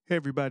Hey,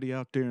 everybody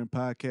out there in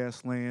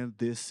podcast land.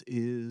 This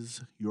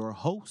is your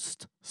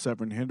host,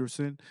 Severin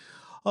Henderson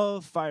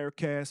of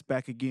Firecast,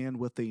 back again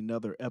with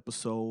another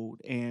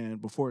episode.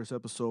 And before this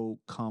episode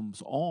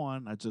comes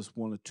on, I just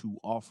wanted to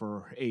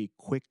offer a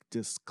quick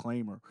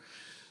disclaimer.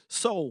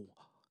 So,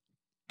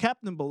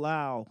 Captain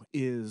Bilal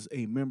is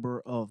a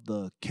member of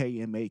the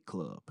KMA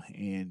Club.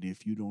 And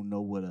if you don't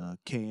know what a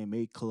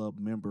KMA Club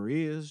member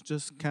is,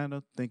 just kind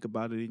of think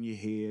about it in your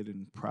head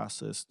and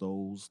process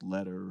those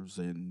letters,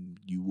 and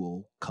you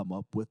will come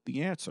up with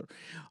the answer.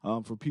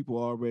 For people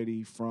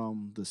already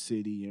from the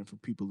city and for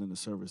people in the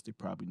service, they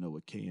probably know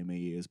what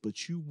KMA is,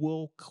 but you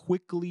will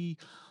quickly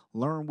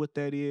learn what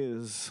that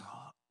is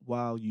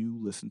while you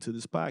listen to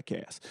this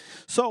podcast.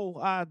 So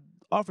I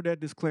offer that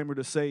disclaimer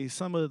to say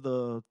some of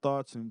the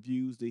thoughts and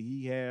views that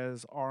he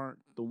has aren't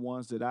the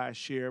ones that I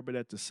share, but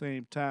at the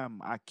same time,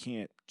 I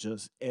can't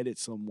just edit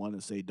someone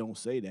and say, don't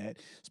say that,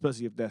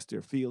 especially if that's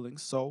their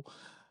feelings. So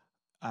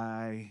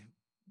I,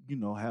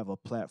 have a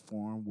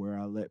platform where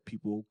I let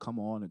people come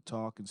on and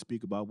talk and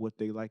speak about what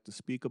they like to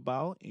speak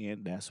about,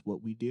 and that's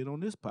what we did on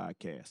this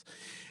podcast.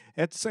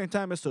 At the same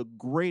time, it's a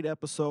great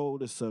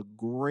episode. It's a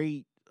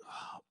great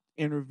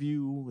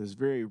interview. Is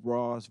very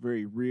raw, it's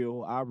very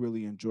real. I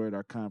really enjoyed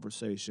our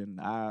conversation.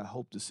 I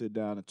hope to sit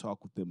down and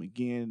talk with them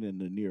again in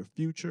the near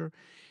future.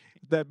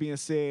 That being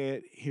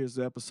said, here's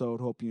the episode.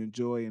 Hope you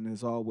enjoy, and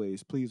as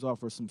always, please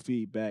offer some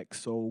feedback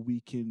so we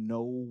can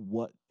know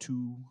what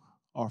to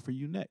offer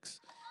you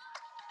next.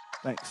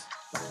 Thanks.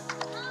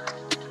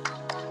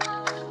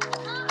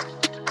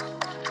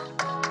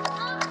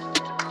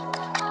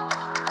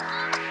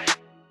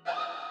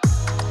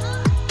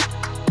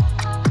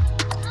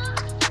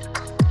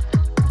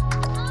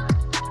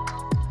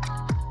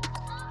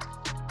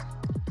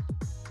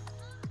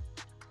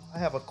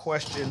 I have a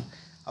question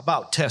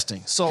about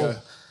testing. So,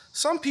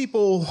 some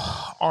people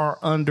are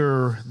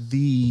under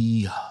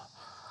the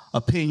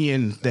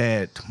opinion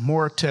that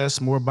more tests,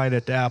 more bite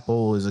at the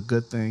apple is a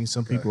good thing.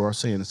 Some people are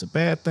saying it's a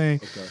bad thing.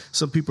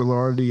 Some people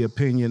are the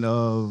opinion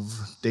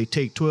of they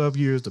take 12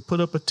 years to put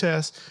up a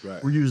test.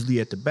 Right. We're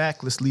usually at the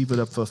back. Let's leave it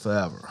up for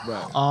forever.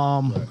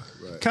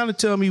 Right. Kind of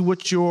tell me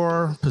what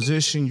your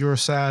position, your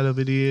side of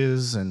it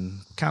is, and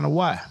kind of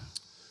why.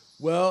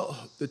 Well,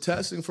 the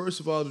testing,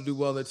 first of all, to do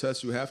well in the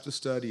test, you have to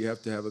study. You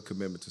have to have a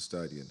commitment to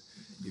studying.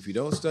 If you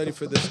don't study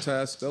for this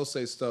test, they'll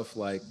say stuff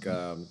like,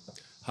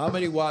 how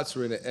many watts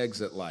are in an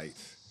exit light?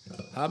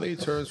 How many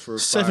turns for a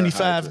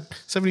 75. fire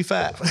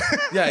 75.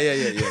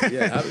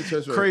 Yeah. How many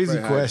turns for Crazy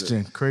a fire question.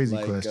 hydrant? Crazy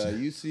like,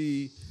 question.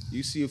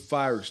 You see a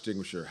fire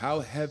extinguisher. How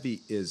heavy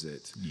is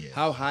it? Yeah.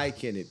 How high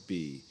can it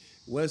be?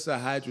 What's the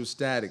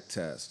hydrostatic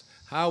test?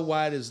 How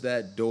wide is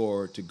that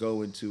door to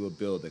go into a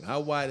building? How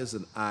wide is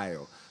an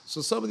aisle?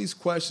 So some of these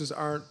questions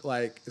aren't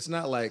like, it's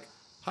not like,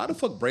 how the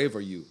fuck brave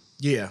are you?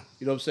 Yeah.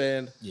 You know what I'm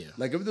saying? Yeah.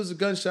 Like if there's a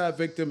gunshot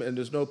victim and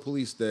there's no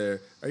police there,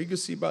 are you gonna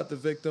see about the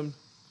victim?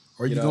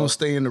 Or you know, going to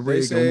stay in the They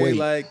rig say and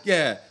wait?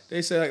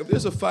 they say like if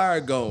there's a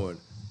fire going,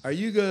 are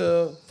you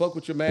gonna fuck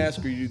with your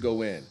mask or you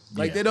go in?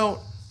 Like Yeah. they don't.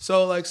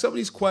 So like some of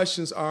these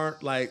questions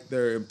aren't like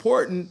they're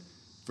important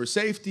for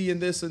safety and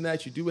this and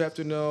that. You do have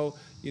to know.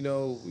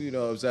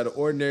 Is that an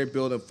ordinary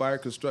building, fire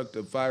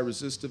constructive, fire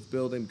resistive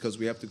building? Because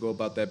we have to go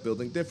about that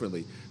building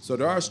differently. So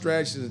there are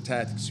strategies and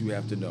tactics you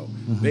have to know.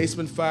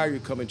 Basement fire, you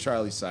come in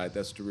Charlie's side.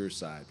 That's the rear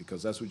side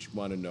because that's what you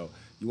want to know.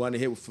 You want to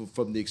hit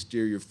from the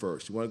exterior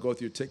first. You want to go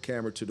with your tick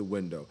camera to the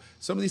window.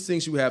 Some of these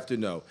things you have to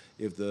know.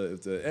 If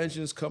the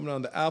engine's coming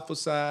on the alpha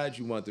side,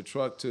 you want the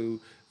truck to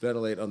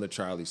ventilate on the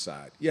Charlie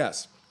side.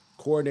 Yes.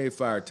 Coordinate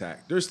fire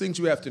attack. There's things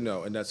you have to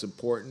know, and that's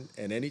important.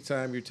 And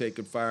anytime you're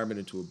taking firemen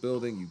into a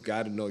building, you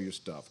got to know your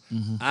stuff.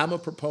 I'm a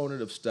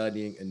proponent of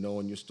studying and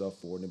knowing your stuff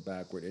forward and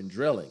backward and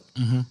drilling.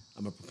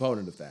 I'm a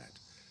proponent of that.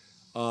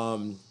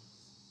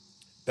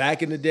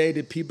 Back in the day,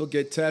 did people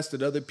get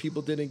tested other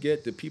people didn't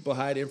get? Did people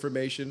hide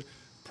information?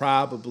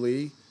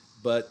 Probably.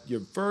 But your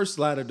first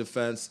line of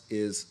defense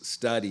is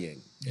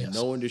studying and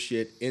knowing the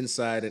shit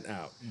inside and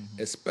out,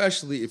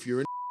 especially if you're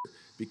in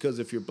because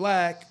if you're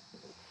black,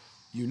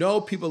 you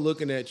know people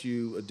looking at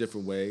you a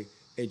different way,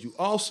 and you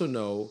also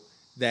know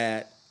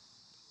that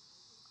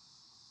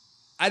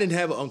I didn't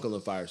have an uncle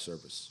in fire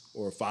service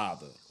or a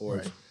father,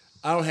 or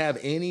I don't have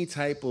any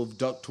type of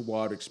duck to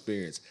water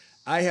experience.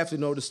 I have to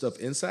know the stuff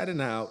inside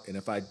and out, and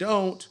if I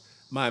don't,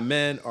 my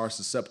men are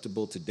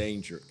susceptible to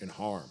danger and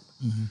harm.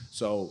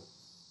 So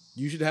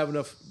you should have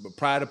enough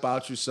pride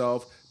about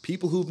yourself.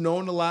 People who've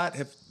known a lot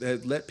have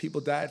let people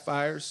die at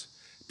fires.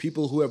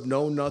 People who have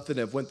known nothing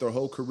have went their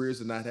whole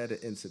careers and not had an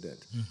incident.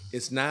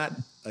 It's not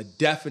a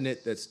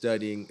definite that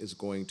studying is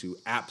going to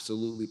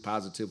absolutely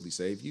positively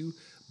save you,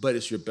 but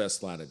it's your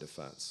best line of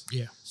defense.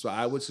 Yeah. So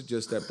I would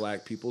suggest that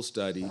black people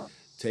study,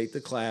 take the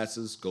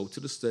classes, go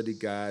to the study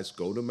guides,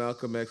 go to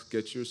Malcolm X,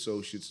 get your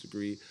associate's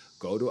degree,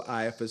 go to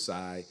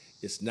IFSI.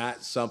 It's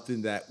not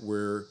something that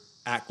we're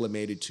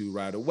acclimated to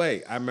right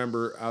away. I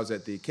remember I was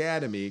at the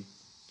academy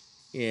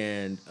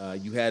and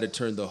you had to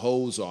turn the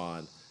hose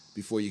on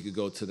before you could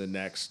go to the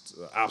next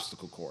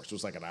obstacle course. It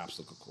was like an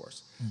obstacle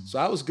course. So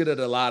I was good at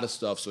a lot of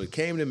stuff. So it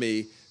came to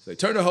me, Say,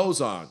 turn the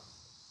hose on.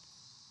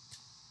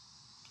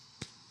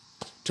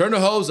 Turn the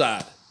hose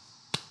on.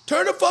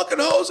 Turn the fucking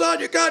hose on,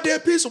 you goddamn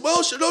piece of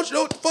bullshit. Don't you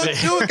know what the fuck you're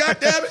doing,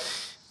 goddamn it?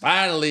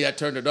 Finally, I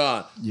turned it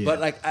on. Yeah. But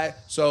like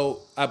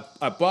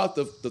I brought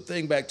the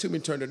thing back to me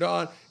and turned it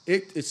on.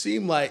 It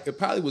seemed like it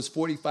probably was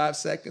 45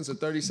 seconds or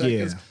 30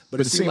 seconds, but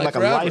it seemed like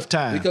forever, a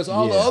lifetime. because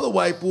all the other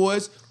white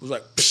boys was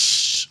like,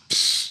 psh,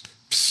 psh,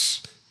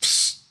 psh,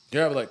 psh.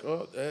 Yeah, I was like,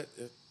 oh,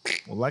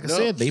 well, like I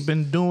said, they've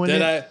been doing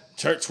then it.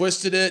 I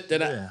twisted it.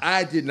 Then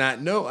I did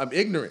not know. I'm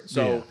ignorant,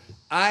 so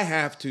I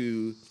have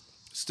to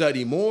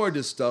study more of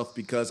this stuff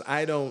because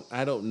I don't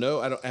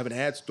know. I haven't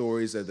had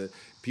stories of the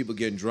people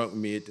getting drunk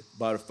with me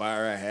about a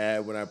fire I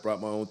had when I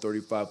brought my own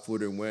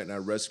 35-footer and went and I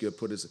rescued,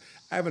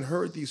 I haven't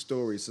heard these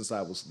stories since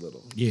I was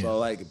little. Yeah. So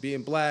like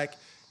being black,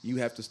 you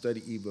have to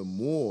study even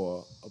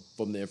more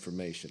from the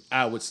information,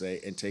 I would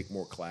say, and take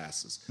more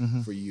classes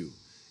for you.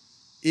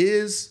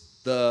 Is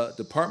the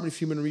Department of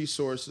Human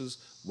Resources,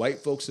 white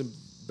folks in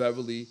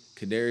Beverly,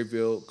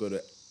 Canaryville, going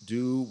to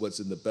do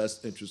what's in the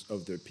best interest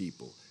of their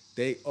people?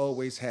 They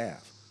always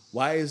have.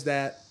 Why is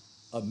that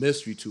a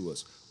mystery to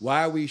us?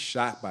 Why are we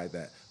shocked by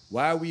that?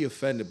 Why are we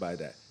offended by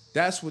that?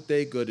 That's what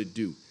they're going to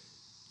do.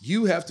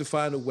 You have to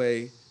find a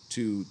way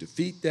to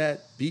defeat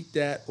that, beat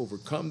that,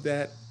 overcome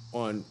that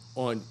on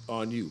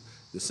you.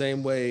 The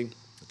same way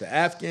the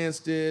Afghans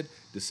did,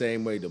 the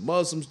same way the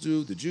Muslims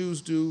do, the Jews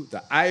do,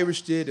 the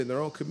Irish did in their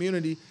own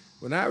community.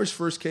 When Irish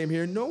first came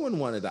here, no one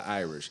wanted the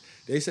Irish.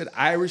 They said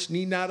Irish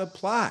need not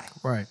apply.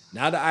 Right.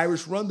 Now the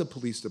Irish run the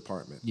police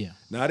department. Yeah.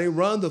 Now they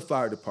run the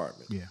fire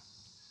department. Yeah.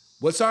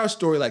 What's our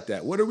story like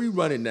that? What are we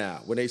running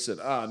now? When they said,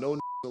 no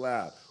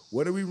allowed.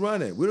 What are we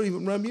running? We don't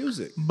even run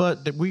music.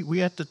 But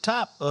we at the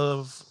top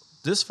of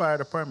this fire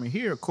department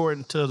here,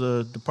 according to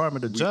the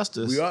Department of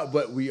Justice.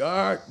 We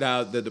are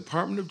now the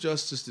Department of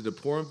Justice did a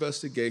poor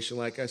investigation.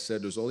 Like I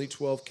said, there's only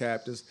 12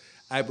 captains.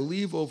 I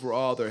believe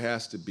overall there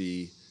has to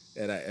be,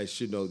 and I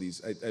should know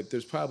these.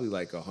 There's probably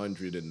like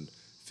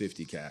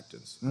 150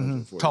 captains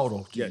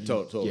Total. Yeah,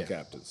 total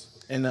captains.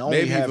 And they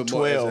only have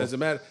 12. As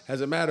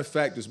a matter of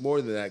fact, there's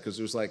more than that because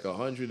there's like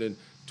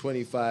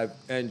 125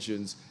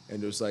 engines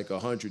and there's like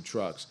 100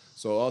 trucks.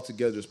 So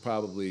altogether, there's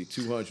probably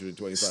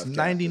 225.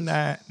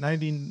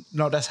 90.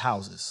 No, that's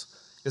houses.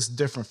 It's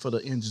different for the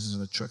engines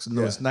and the trucks.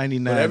 No, it's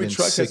 99. But every and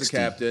truck 60. has a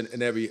captain,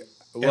 and every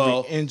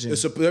engine.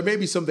 There may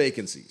be some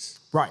vacancies.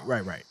 Right.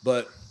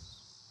 But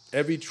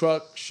every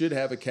truck should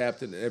have a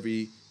captain, and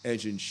every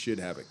engine should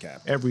have a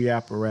captain. Every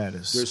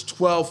apparatus. There's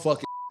 12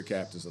 fucking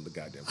captains on the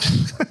goddamn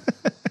plane.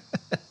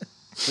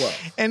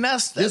 12. And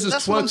this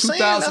is what I'm saying.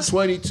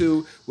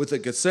 2022 with a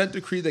consent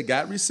decree that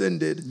got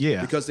rescinded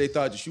because they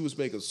thought that she was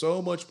making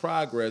so much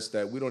progress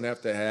that we don't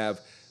have to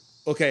have.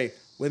 Okay,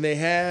 when they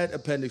had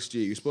Appendix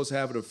G, you're supposed to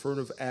have an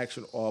affirmative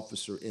action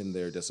officer in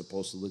there that's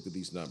supposed to look at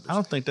these numbers. I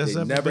don't think that's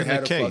they ever never been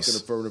had the a case.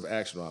 fucking affirmative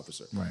action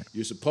officer. Right.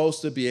 You're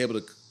supposed to be able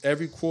to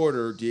every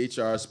quarter.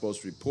 DHR is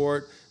supposed to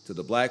report to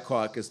the Black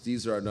Caucus.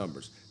 These are our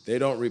numbers. They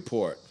don't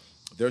report.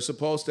 They're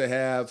supposed to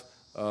have.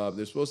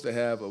 Is it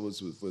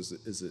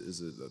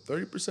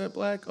 30%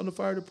 black on the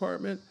fire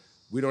department?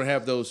 We don't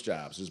have those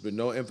jobs. There's been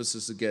no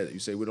emphasis to get it. You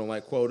say we don't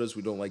like quotas,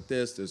 we don't like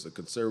this. There's a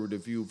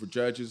conservative view for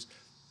judges.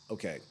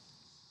 Okay.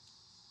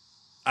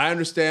 I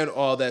understand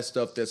all that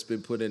stuff that's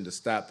been put in to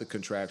stop the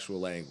contractual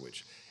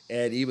language.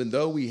 And even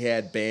though we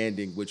had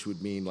banding, which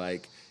would mean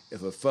like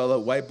if a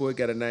white boy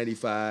got a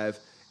 95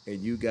 and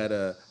you got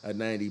a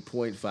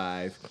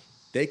 90.5,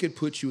 they could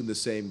put you in the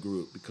same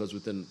group because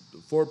within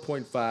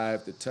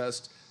 4.5, the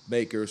test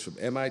makers from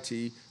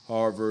MIT,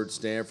 Harvard,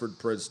 Stanford,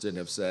 Princeton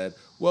have said,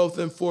 well,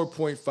 within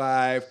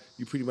 4.5,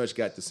 you pretty much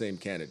got the same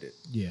candidate.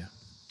 Yeah.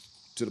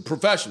 To the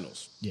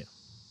professionals. Yeah.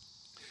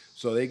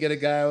 So they get a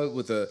guy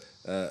with a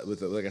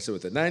like I said,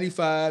 with a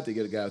 95. They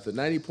get a guy with a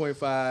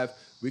 90.5.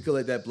 We could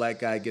let that black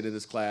guy get in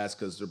this class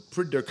because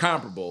they're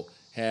comparable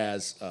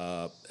as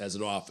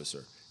an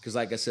officer. Because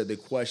like I said, the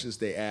questions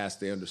they ask,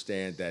 they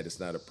understand that it's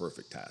not a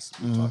perfect test.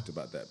 We talked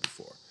about that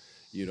before.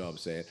 You know what I'm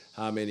saying?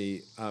 How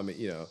many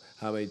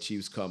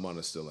chiefs come on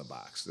a stealing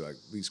box? Like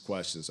these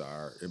questions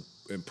are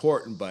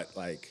important, but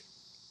like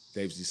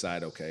they've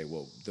decided, okay,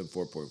 well, then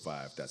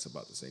 4.5, that's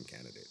about the same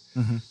candidate.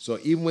 So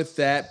even with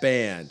that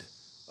band,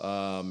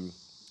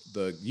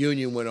 the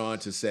union went on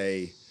to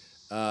say,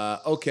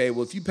 okay,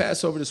 well, if you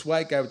pass over this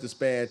white guy with this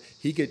band,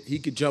 he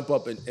could jump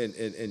up and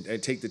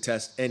take the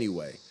test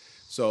anyway.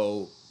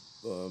 So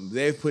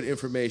they've put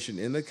information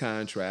in the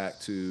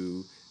contract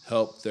to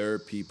help their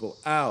people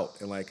out.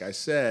 And like I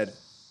said,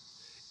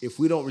 if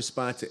we don't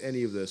respond to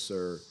any of this,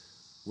 sir,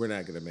 we're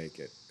not going to make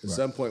it. At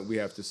some point, we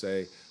have to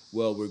say,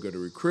 well, we're going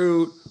to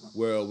recruit.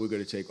 Well, we're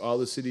going to take all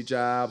the city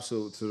jobs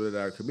so that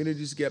our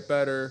communities get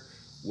better.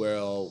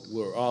 Well,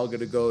 we're all going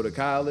to go to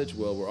college.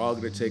 Well, we're all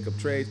going to take up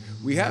trades.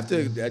 We have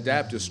to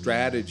adapt a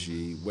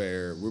strategy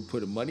where we're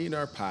putting money in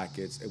our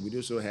pockets and we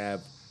just don't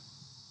have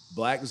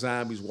black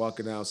zombies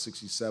walking down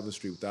 67th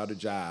Street without a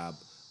job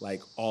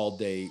like all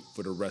day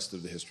for the rest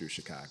of the history of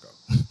Chicago.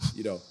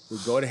 We're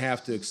going to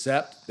have to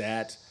accept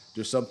that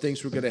there's some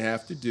things we're going to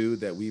have to do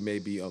that we may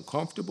be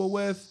uncomfortable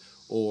with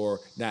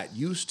or not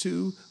used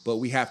to, but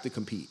we have to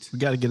compete. We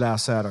got to get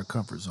outside our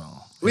comfort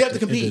zone. We have to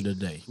compete. End of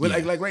the day.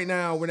 Like right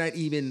now, we're not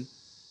even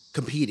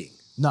competing.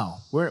 No,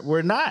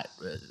 we're not.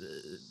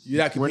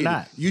 You're not competing. We're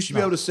not. You should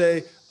be able to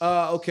say,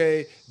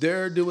 okay,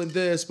 they're doing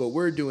this, but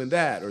we're doing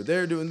that, or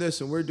they're doing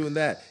this and we're doing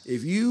that.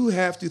 If you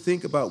have to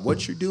think about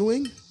what you're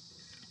doing,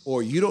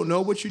 or you don't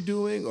know what you're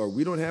doing, or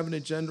we don't have an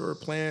agenda or a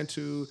plan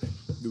to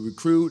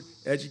recruit,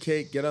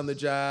 educate, get on the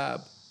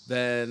job,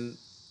 then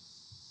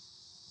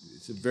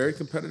it's a very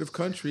competitive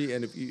country.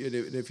 And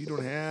if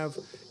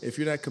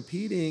you're not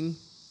competing.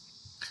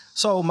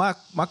 So my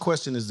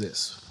question is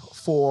this.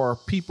 For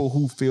people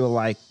who feel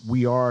like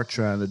we are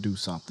trying to do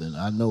something,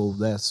 I know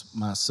that's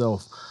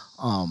myself.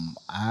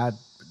 I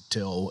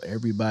tell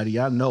everybody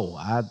I know.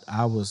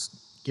 I was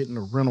getting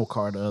a rental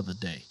car the other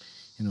day.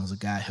 You know, there's a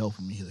guy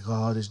helping me. He's like,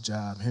 "Oh, this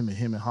job, him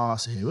and Ha." I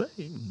said, "Well,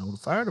 you know, the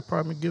fire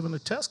department giving a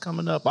test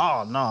coming up."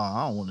 "Oh, no,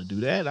 I don't want to do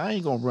that. I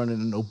ain't gonna run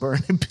into no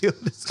burning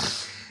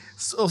buildings."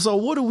 So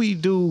what do we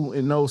do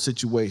in those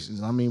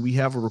situations? I mean, we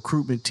have a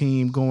recruitment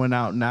team going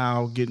out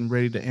now, getting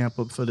ready to amp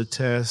up for the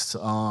test.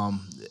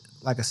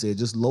 Like I said,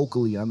 just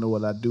locally, I know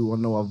what I do. I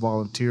know I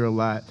volunteer a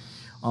lot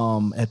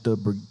at the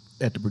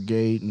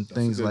brigade and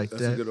things like that.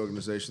 That's a good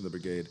organization, the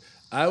brigade.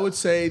 I would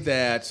say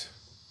that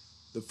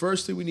the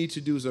first thing we need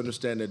to do is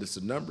understand that it's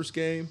a numbers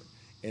game,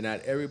 and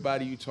not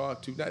everybody you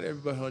talk to, not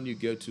everybody honey you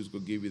get to is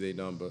going to give you their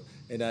number,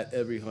 and not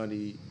every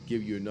honey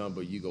give you a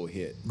number you go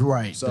hit.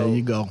 Right, so there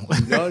you go.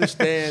 You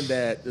understand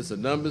that it's a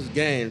numbers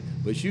game,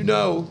 but you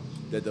know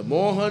that the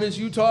more honeys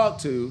you talk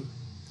to,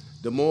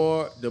 the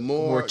more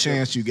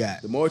chance you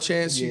got. The more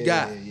chance you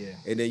got. Yeah.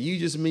 And then you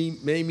just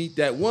may meet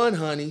that one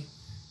honey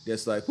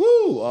that's like,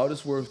 whoo, all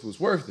this worth was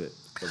worth it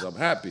because I'm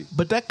happy.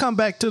 But that come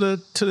back to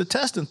the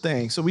testing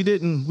thing. So we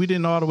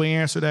didn't all the way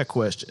answer that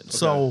question. Okay.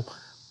 So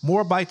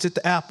more bites at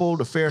the apple,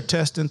 the fair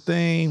testing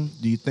thing.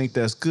 Do you think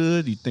that's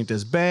good? Do you think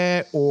that's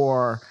bad?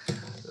 Or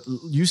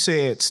you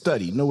said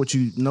study. Know what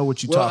you talking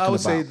about. Well, I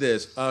would say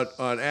this.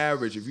 On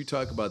average, if you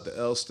talk about the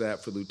LSTAT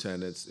for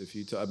lieutenants,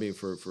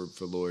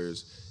 for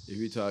lawyers, if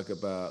you talk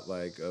about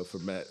like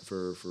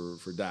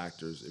for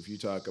doctors, if you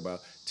talk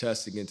about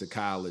testing into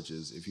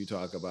colleges, if you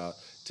talk about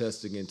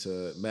testing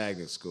into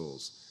magnet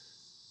schools,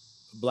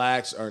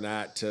 blacks are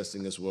not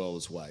testing as well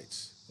as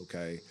whites.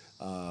 Okay,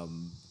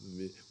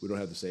 we don't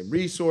have the same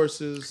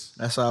resources.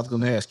 That's what I was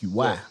going to ask you.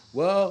 Why?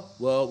 Well,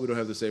 we don't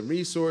have the same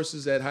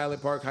resources at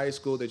Highland Park High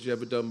School that you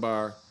have at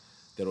Dunbar.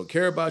 They don't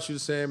care about you the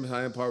same as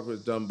Highland Park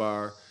with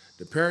Dunbar.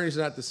 The parenting's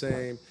not the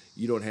same.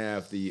 You don't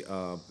have the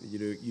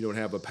you don't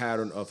have a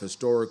pattern of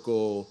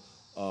historical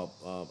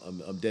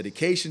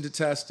dedication to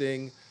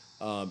testing.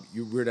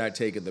 We're not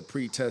taking the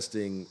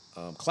pre-testing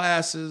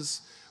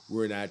classes.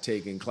 We're not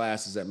taking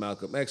classes at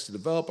Malcolm X to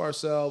develop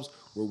ourselves.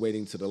 We're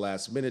waiting to the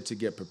last minute to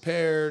get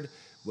prepared.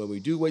 When we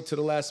do wait to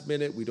the last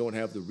minute, we don't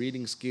have the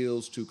reading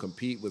skills to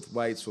compete with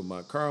whites from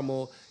Mount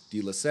Carmel,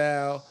 De La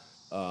Salle.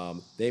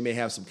 They may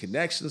have some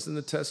connections in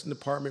the testing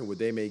department where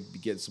they may be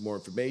getting some more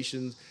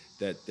information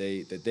that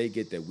they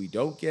get that we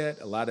don't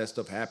get. A lot of that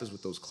stuff happens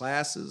with those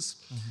classes.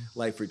 Mm-hmm.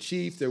 Like for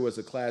Chief, there was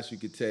a class you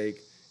could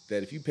take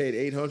that if you paid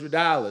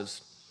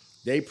 $800,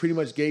 they pretty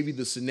much gave you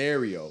the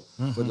scenario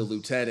mm-hmm. for the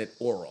lieutenant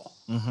oral.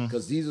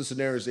 Because mm-hmm. these are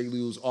scenarios they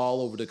lose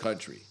all over the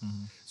country.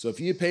 Mm-hmm. So if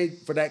you paid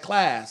for that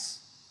class,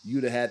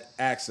 you'd have had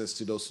access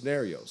to those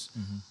scenarios.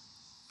 Mm-hmm.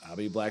 How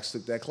many blacks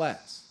took that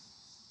class?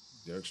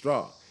 Derek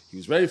Strong. He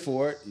was ready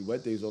for it. He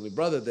went there. His only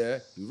brother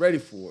there. He was ready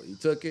for it. He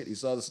took it. He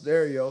saw the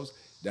scenarios.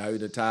 Now he's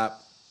in the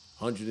top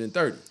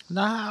 130.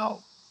 Now,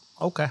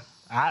 okay.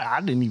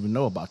 I didn't even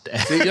know about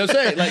that. See, you know what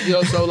I'm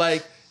saying?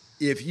 So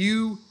if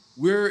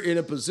we're in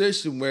a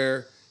position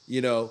where,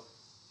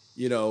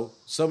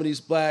 some of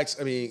these blacks,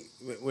 I mean,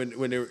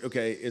 when they're,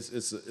 okay,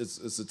 it's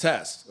a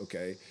test,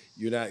 okay?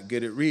 You're not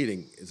good at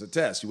reading. It's a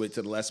test. You wait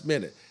till the last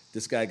minute.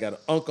 This guy got an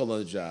uncle on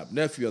the job,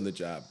 nephew on the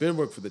job, been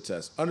working for the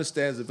test,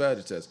 understands the value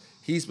of the test.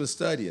 He's been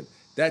studying.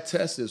 That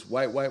test is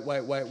white, black,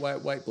 white,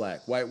 lad, white,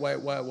 black,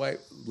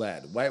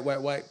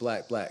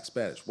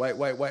 Spanish,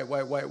 white.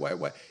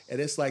 And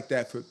it's like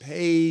that for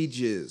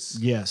pages.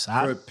 Yes.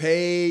 For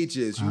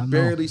pages. You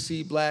barely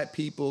see black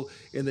people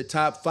in the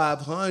top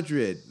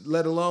 500,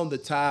 let alone the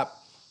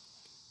top.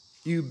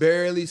 You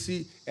barely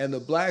see. And the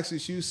blacks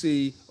that you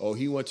see, oh,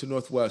 he went to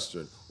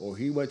Northwestern, or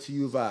he went to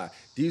U of I.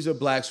 These are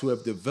blacks who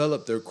have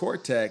developed their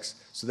cortex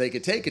so they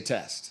could take a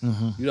test.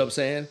 Mm-hmm. You know what I'm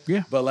saying?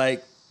 Yeah. But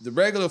like the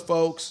regular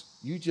folks,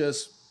 you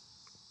just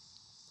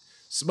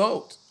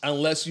smoked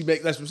unless you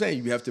make. That's what I'm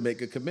saying. You have to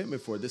make a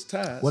commitment for this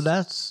test. Well,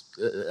 that's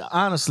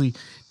honestly,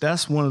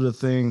 that's one of the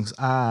things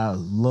I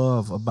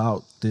love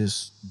about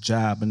this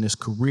job and this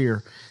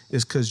career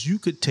is because you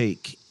could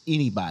take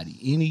anybody,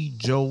 any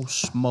Joe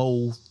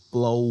Schmo,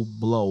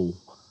 blow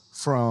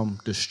from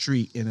the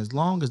street, and as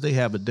long as they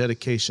have a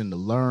dedication to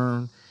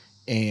learn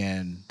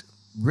and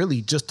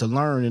really just to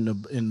learn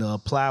and to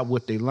apply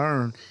what they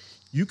learn,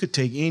 you could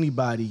take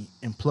anybody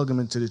and plug them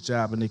into this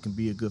job and they can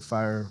be a good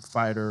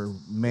firefighter,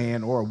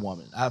 man or a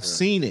woman. I've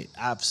seen it.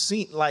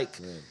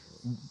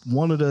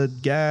 one of the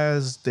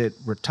guys that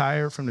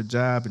retired from the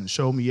job and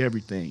showed me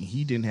everything,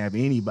 he didn't have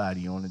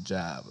anybody on the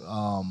job.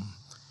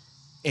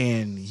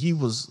 And he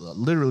was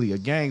literally a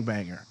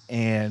gangbanger.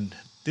 And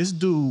this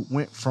dude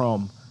went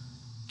from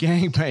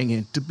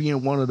gangbanging to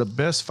being one of the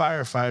best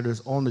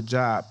firefighters on the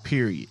job,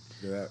 period.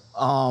 Yeah.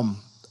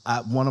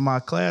 One of my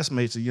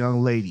classmates, a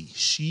young lady,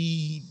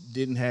 she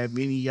didn't have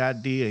any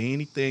idea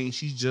anything.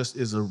 She just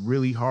is a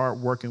really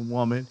hard-working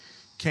woman.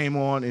 Came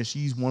on, and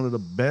she's one of the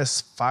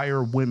best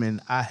fire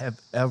women I have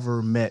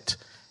ever met,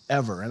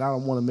 ever. And I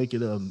don't want to make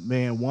it a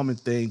man-woman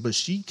thing, but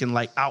she can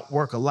like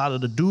outwork a lot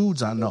of the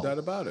dudes I know. No doubt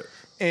about it.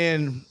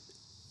 And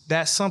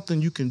that's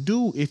something you can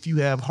do if you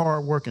have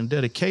hard work and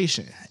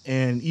dedication.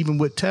 And even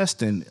with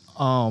testing,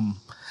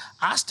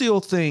 I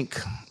still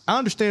think, I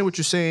understand what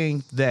you're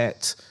saying,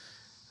 that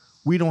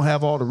we don't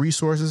have all the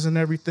resources and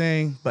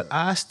everything, but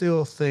I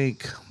still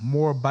think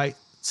more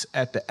bites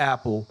at the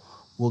apple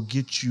will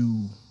get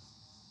you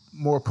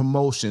more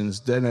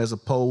promotions than as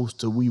opposed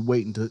to we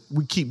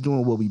keep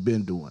doing what we've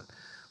been doing.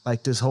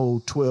 Like this whole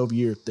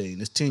 12-year thing,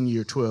 this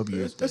 10-year,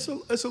 12-year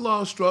thing. It's a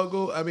long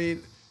struggle. I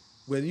mean,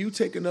 when you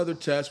take another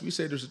test, we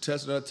say there's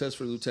another test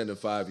for a lieutenant in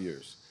 5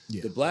 years.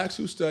 Yeah. The blacks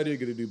who study are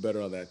going to do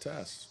better on that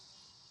test.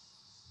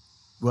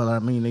 Well, I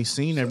mean, they've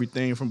seen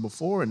everything from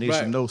before, and they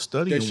should know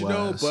studying-wise. They should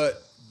know,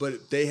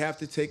 but they have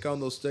to take on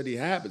those study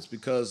habits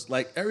because,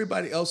 like,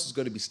 everybody else is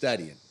going to be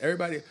studying.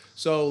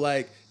 So,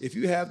 like, if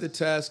you have the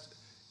test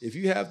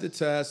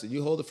and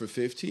you hold it for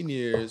 15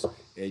 years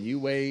and you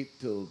wait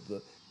till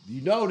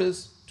you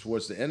notice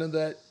towards the end of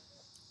that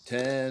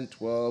 10,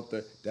 12,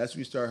 13, that's when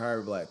you start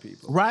hiring black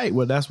people. Right.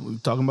 Well, that's what we're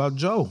talking about,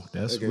 Joe.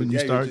 That's when you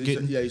start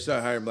getting... you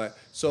start hiring black.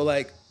 So,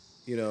 like,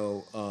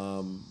 when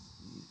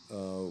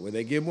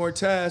they give more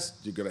tests,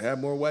 you're going to have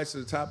more whites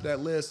at the top of that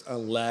list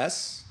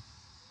unless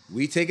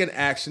we take an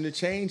action to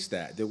change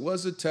that. There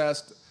was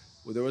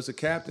a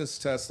captain's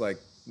test like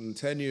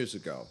 10 years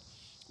ago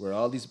where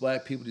all these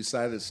black people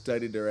decided to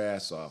study their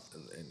ass off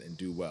and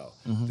do well.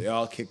 Mm-hmm. They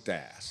all kicked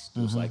ass. It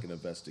was like an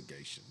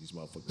investigation. These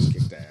motherfuckers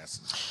kicked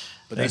asses.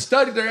 But they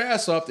studied their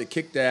ass off. They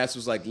kicked ass. It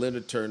was like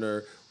Leonard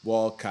Turner,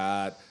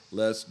 Walcott,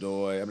 Les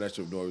Noy. I'm not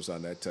sure if Noy was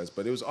on that test,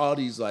 but it was all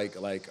these like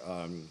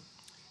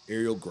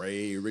Ariel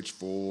Gray, Rich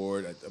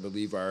Ford. I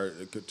believe our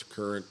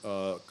current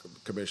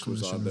commissioner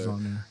was on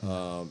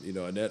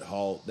there. Annette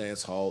Halt,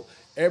 Nance Halt.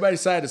 Everybody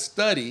decided to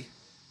study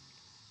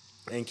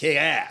and kick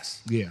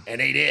ass. Yeah.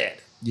 And they did.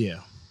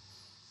 Yeah.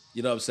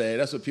 You know what I'm saying?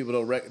 That's what people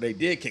don't recognize. They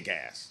did kick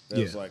ass. It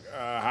was like,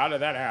 how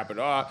did that happen?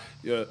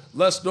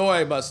 Les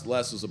Noy Les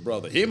was a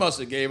brother. He must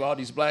have gave all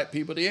these black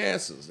people the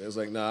answers. It was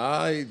like,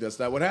 nah, that's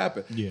not what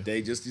happened. Yeah.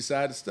 They just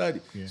decided to study.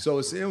 Yeah. So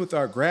it's in with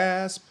our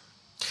grasp.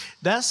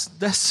 That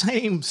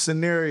same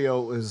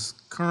scenario is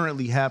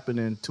currently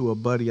happening to a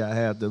buddy I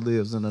have that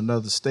lives in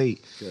another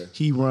state. Okay.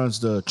 He runs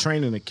the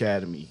training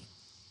academy.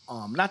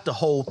 Not the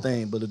whole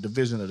thing, but a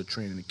division of the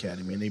training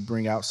academy. Okay. And they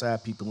bring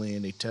outside people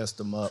in, they test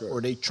them up,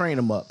 or they train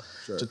them up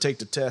to take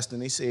the test.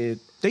 And they said,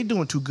 they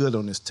doing too good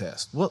on this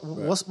test.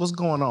 What's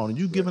going on? And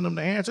you giving them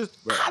the answers?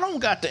 I don't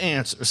got the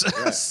answers.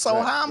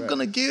 So how I'm going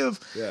to give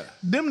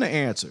them the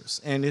answers?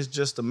 And it's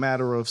just a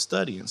matter of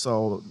studying.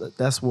 So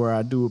that's where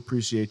I do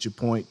appreciate your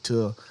point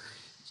to,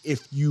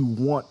 if you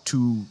want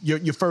to,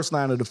 your first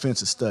line of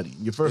defense is studying.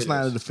 Your first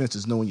line of defense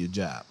is knowing your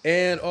job.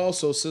 And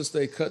also, since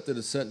they cut the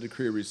consent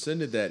decree,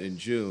 rescinded that in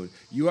June,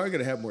 you are going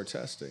to have more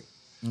testing.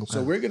 Okay.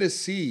 So we're going to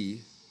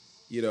see,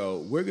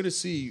 we're going to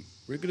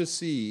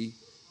see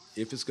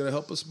if it's going to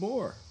help us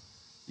more.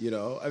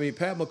 I mean,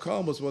 Pat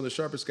McCollum was one of the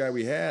sharpest guys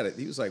we had.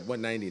 He was like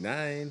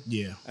 199.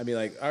 Yeah. I mean,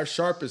 like, our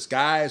sharpest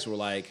guys were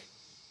like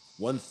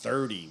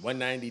 130,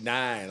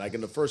 199. Like,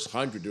 in the first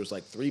 100, there was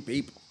like 3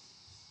 people.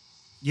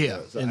 Yeah.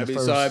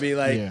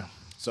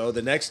 So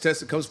the next test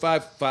that comes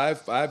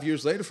five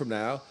years later from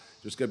now,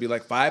 there's going to be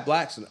like 5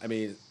 blacks. I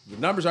mean, the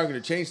numbers aren't going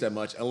to change that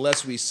much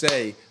unless we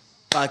say,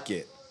 fuck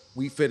it.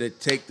 We finna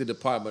take the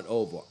department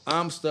over.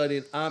 I'm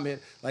studying. I'm in.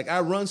 Like,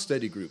 I run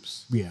study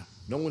groups. Yeah.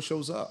 No one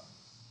shows up.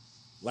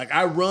 Like,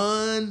 I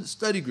run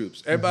study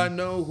groups. Everybody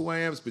know who I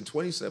am. It's been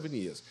 27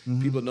 years.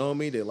 Mm-hmm. People know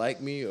me. They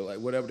like me, or like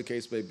whatever the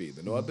case may be.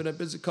 They know I've been at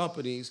busy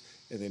companies,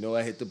 and they know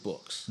I hit the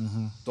books.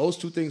 Mm-hmm. Those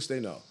 2 things they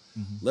know.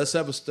 Mm-hmm. Let's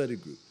have a study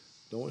group.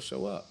 Don't want to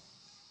show up.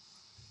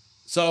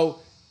 So,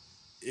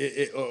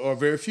 or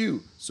very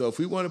few. So if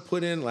we want to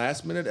put in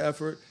last-minute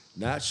effort,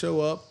 not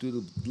show up,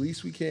 do the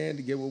least we can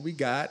to get what we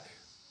got,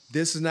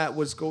 this is not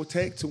what it's going to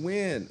take to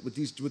win with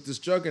this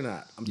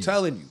juggernaut. I'm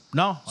telling you.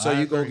 No, so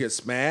you're going to get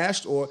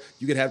smashed, or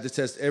you can have the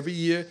test every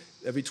year,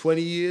 every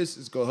 20 years.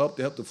 It's going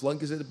to help the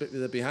flunkies that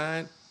are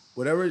behind.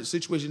 Whatever the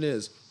situation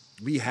is,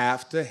 we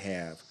have to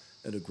have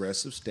an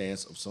aggressive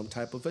stance of some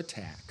type of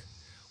attack,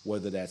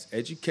 whether that's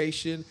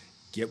education,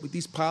 get with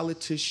these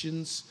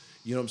politicians,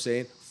 you know what I'm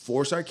saying,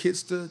 force our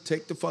kids to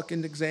take the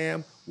fucking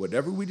exam,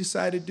 whatever we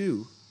decide to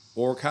do,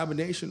 or a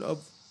combination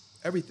of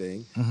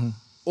everything,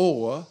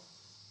 or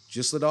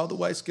just let all the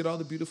whites get all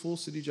the beautiful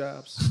city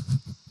jobs.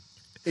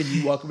 And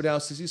you walk them down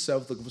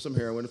 67th looking for some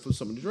heroin and for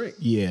something to drink.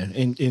 Yeah,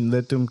 and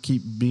let them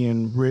keep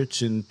being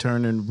rich and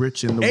turning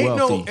rich into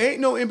wealthy. Ain't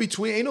no in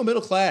between. Ain't no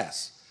middle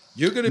class.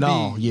 You're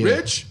gonna be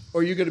rich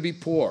or you're gonna be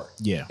poor.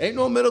 Yeah. Ain't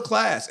no middle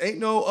class. Ain't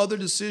no other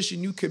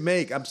decision you can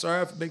make. I'm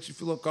sorry if it makes you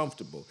feel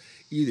uncomfortable.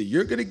 Either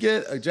you're gonna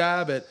get a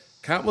job at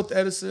Commonwealth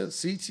Edison,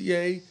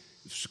 CTA,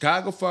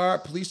 Chicago Fire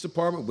Police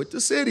Department with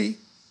the city,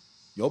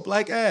 your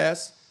black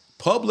ass,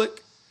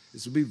 public.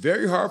 This would be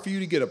very hard for you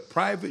to get a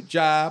private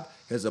job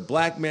as a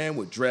black man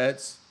with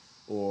dreads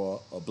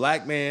or a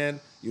black man,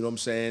 you know what I'm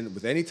saying,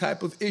 with any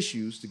type of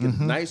issues to get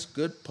a nice,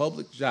 good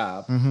public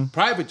job,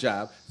 private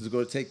job that's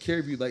going to take care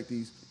of you like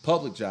these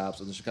public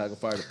jobs in the Chicago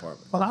Fire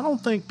Department. Well, I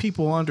don't think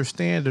people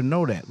understand or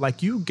know that.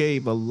 Like, you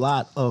gave a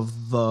lot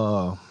of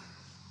the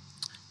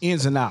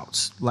ins and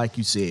outs. Like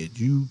you said,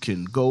 you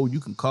can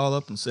call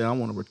up and say, I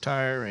want to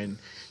retire, and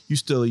you're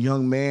still a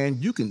young man.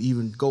 You can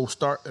even go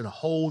start a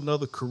whole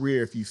nother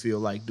career if you feel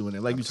like doing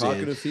it. Like you said,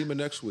 talking to FEMA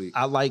next week.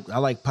 I like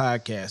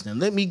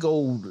podcasting. Let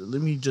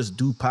me just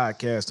do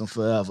podcasting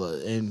forever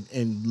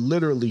and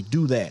literally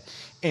do that.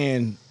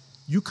 And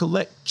you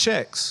collect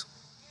checks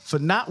for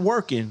not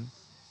working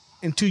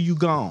until you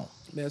gone.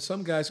 Man,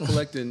 some guys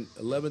collecting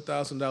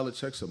 $11,000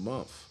 checks a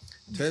month,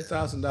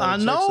 $10,000 I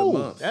checks know. a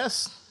month.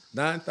 That's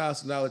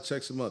 $9,000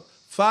 checks a month.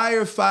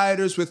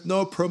 Firefighters with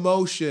no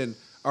promotion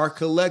are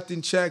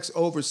collecting checks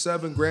over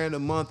 $7,000 a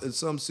month in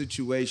some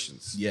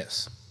situations.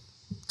 yes.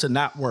 To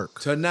not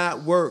work. And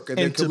they're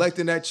And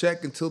collecting that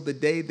check until the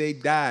day they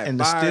die. And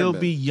to still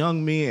be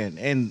young men.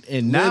 And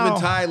live now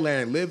in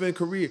Thailand, live in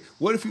Korea.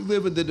 What if you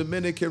live in the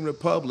Dominican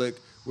Republic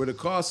where the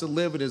cost of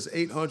living is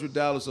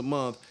 $800 a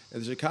month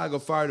and the Chicago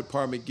Fire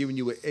Department giving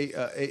you an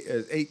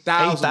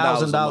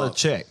 $8,000 a month?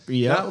 check.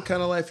 Yeah. Now what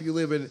kind of life are you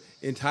living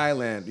in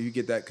Thailand do you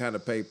get that kind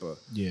of paper?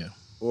 Yeah.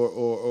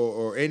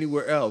 Or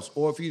anywhere else.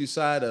 Or if you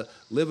decide to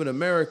live in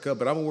America,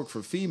 but I'm gonna work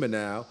for FEMA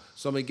now,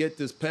 so I'm gonna get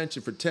this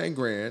pension for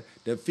 $10,000,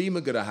 then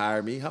FEMA gonna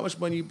hire me. How much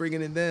money are you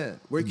bringing in then?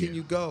 Where can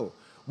you go?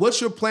 What's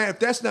your plan? If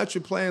that's not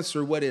your plan,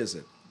 sir, what is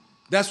it?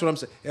 That's what I'm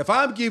saying. If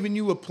I'm giving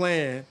you a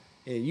plan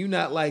and you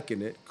not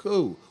liking it,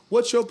 cool.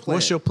 What's your plan?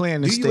 What's your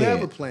plan instead? Do you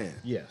have a plan?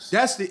 Yes.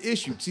 That's the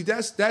issue. See,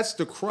 that's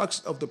the crux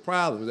of the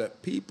problem, is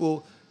that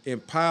people in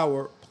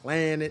power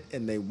plan it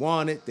and they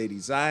want it, they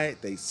desire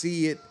it, they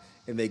see it,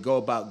 and they go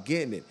about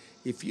getting it.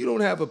 If you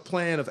don't have a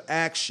plan of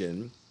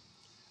action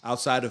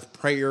outside of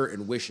prayer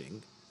and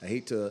wishing, I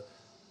hate to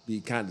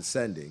be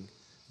condescending,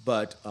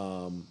 but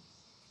what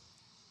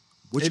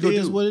you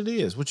gonna do? What it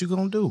is. What you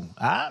gonna do?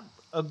 I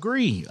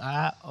agree.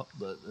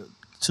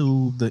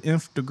 To the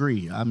nth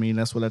degree. I mean,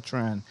 that's what I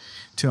try and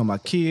tell my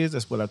kids.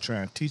 That's what I try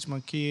and teach my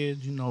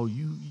kids. You know,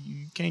 you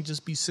can't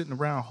just be sitting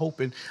around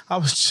hoping. I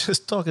was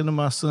just talking to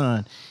my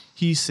son.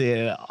 He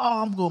said,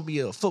 "Oh, I'm gonna be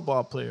a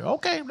football player."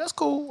 Okay, that's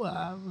cool.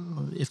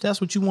 If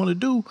that's what you want to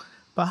do.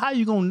 But how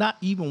you gonna not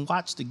even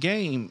watch the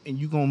game and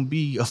you gonna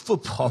be a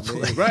football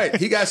player? Right.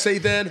 He got to say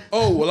then,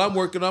 oh, well, I'm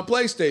working on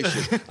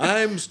PlayStation.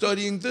 I'm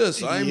studying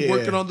this. I'm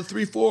working on the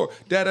 3-4.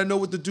 Dad, I know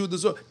what to do.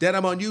 Dad,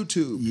 I'm on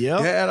YouTube. Yep.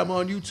 Dad, I'm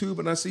on YouTube,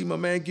 and I see my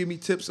man give me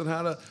tips on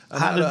how to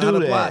do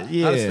that. block,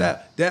 Yeah. how to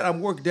snap. Dad, I'm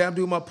working. Dad, I'm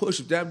doing my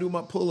push-ups. Dad, I'm doing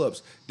my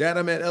pull-ups. Dad,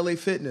 I'm at LA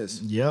Fitness.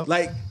 Yep.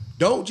 Like,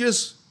 don't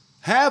just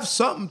have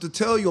something to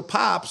tell your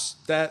pops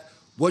that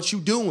what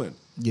you doing.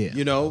 Yeah.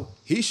 You know,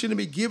 he shouldn't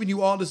be giving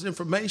you all this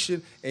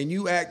information and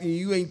you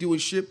ain't doing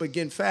shit but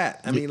getting fat.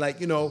 I mean, like,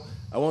 you know,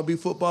 I want to be a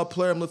football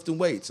player, I'm lifting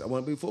weights. I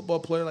want to be a football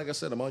player, like I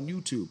said, I'm on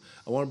YouTube.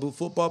 I want to be a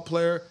football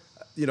player,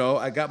 you know,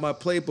 I got my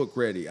playbook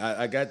ready.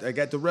 I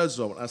got the red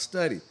zone. I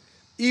study.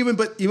 Even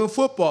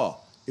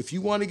football. If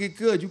you want to get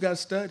good, you got to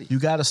study. You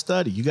got to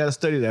study. You got to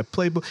study that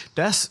playbook.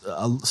 That's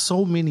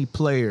so many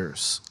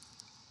players.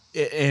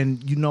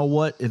 And you know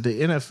what? The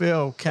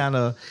NFL kind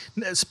of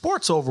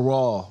sports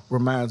overall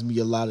reminds me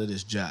a lot of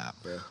this job.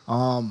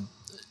 Yeah.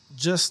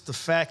 Just the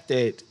fact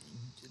that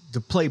the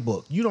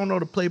playbook, you don't know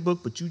the playbook,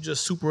 but you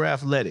just super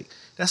athletic.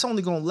 That's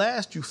only going to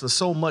last you for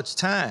so much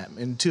time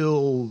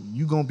until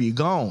you're going to be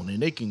gone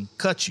and they can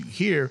cut you.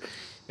 Here,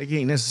 they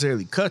can't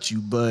necessarily cut you,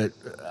 but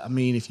I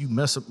mean, if you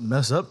mess up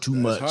too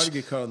much, it's hard to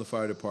get cut on the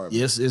fire department.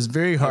 Yes, it's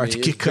very hard to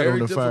get cut on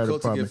the fire department.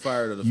 It's very difficult to get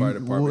fired on the fire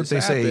department. What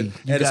they say, and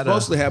it's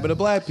mostly happened to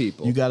black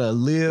people. You gotta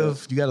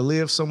live. You gotta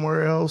live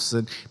somewhere else.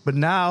 But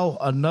now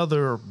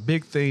another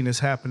big thing that's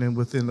happening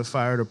within the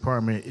fire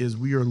department is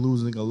we are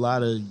losing a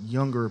lot of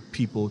younger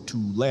people to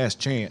last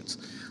chance.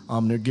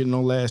 They're getting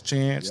no last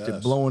chance. Yes. They're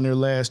blowing their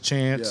last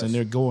chance, Yes. and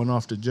they're going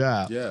off the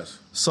job. Yes.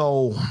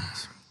 So.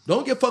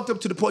 Don't get fucked up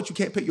to the point you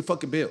can't pay your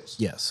fucking bills.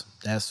 Yes,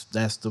 that's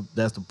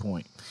the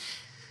point.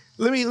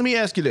 Let me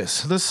ask you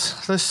this.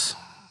 Let's.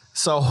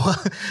 So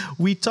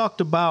we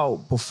talked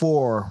about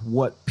before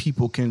what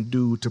people can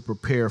do to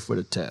prepare for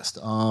the test.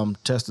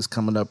 Test is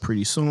coming up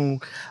pretty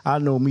soon. I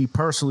know me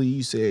personally.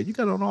 You said you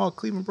got on all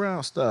Cleveland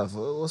Brown stuff.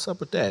 What's up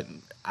with that?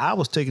 I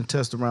was taking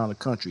tests around the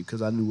country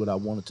because I knew what I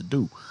wanted to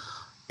do.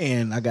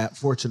 And I got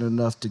fortunate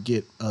enough to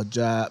get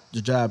the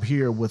job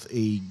here with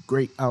a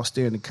great,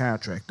 outstanding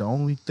contract. The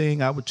only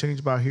thing I would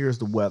change about here is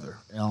the weather.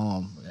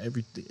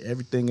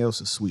 Everything else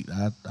is sweet.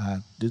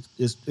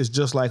 It's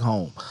just like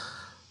home,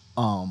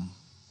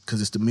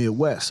 because it's the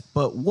Midwest.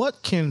 But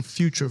what can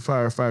future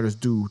firefighters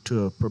do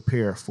to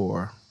prepare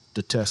for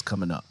the test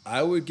coming up?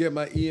 I would get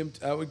my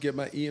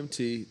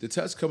EMT. The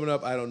test coming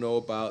up, I don't know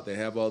about. They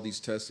have all these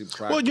testing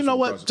practices. Well, you know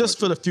what? Just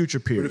for the future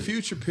period. For the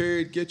future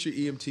period, get your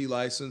EMT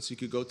license. You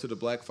could go to the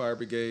Black Fire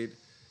Brigade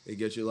and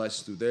get your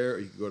license through there, or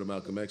you can go to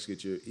Malcolm X and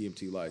get your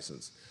EMT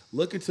license.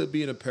 Look into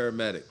being a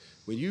paramedic.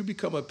 When you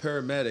become a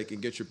paramedic and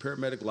get your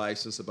paramedic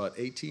license, about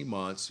 18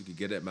 months, you can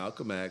get it at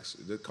Malcolm X.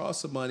 It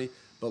costs some money,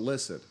 but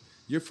listen.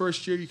 Your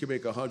first year, you can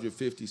make $150,000,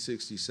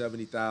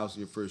 $60,000, $70,000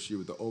 your first year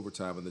with the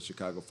overtime in the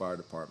Chicago Fire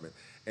Department.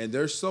 And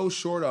they're so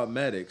short on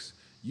medics,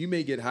 you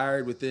may get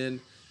hired within,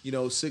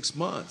 6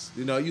 months.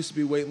 It used to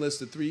be waiting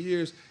list of 3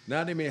 years.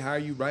 Now they may hire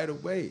you right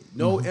away.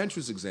 No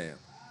entrance exam.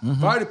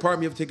 Fire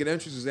Department, you have to take an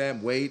entrance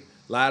exam, wait,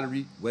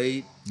 lottery,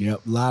 wait.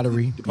 Yep,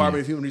 lottery.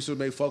 Department of Human Resources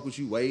may fuck with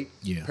you, wait.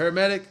 Yeah.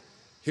 Paramedic,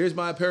 here's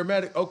my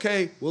paramedic.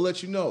 Okay, we'll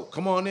let you know.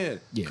 Come on in.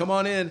 Yeah. Come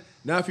on in.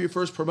 Now for your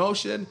first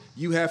promotion,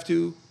 you have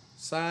to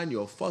sign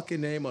your fucking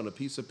name on a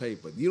piece of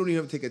paper. You don't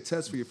even have to take a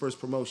test for your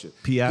first promotion.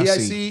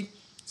 PIC,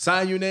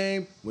 sign your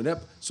name.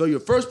 So your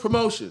first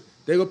promotion,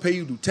 they're going to pay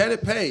you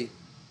lieutenant pay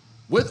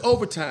with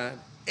overtime,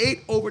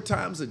 8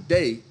 overtimes a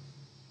day,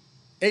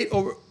 8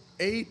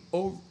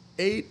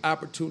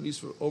 opportunities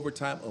for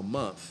overtime a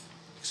month,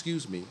 where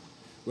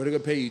they're going to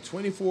pay you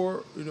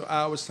 24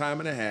 hours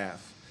time and a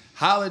half,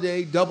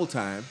 holiday double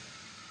time.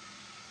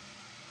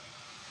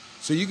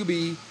 So you could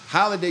be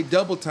holiday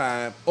double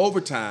time,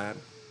 overtime,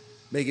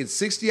 making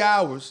 60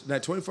 hours in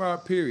that 24-hour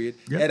period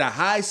at a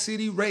high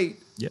city rate,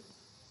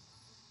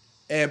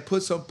 and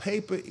put some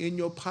paper in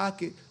your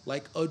pocket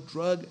like a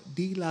drug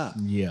dealer.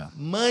 Yeah.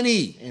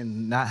 Money.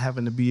 And not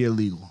having to be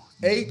illegal.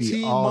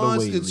 18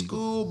 months in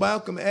school,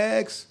 Malcolm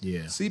X,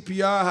 Yeah.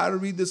 CPR, how to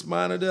read this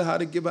monitor, how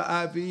to give an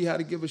IV, how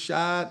to give a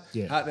shot,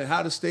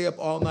 how to stay up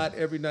all night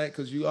every night,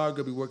 because you are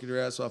going to be working your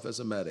ass off as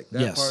a medic.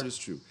 That part is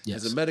true.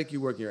 Yes. As a medic, you're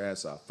working your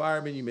ass off.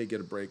 Fireman, you may get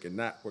a break and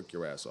not work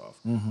your ass off.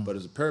 But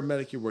as a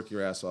paramedic, you're working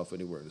your ass off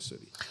anywhere in the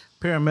city.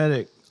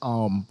 Paramedic,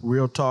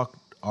 real talk,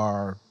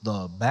 are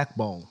the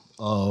backbone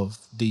of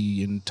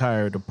the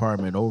entire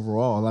department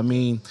overall. I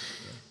mean,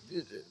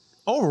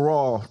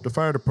 overall, the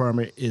fire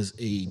department is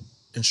a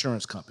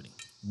insurance company.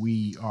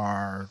 We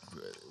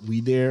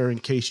there in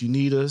case you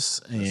need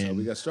us. And that's how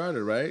we got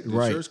started, right? The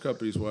insurance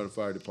companies wanted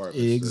fire departments.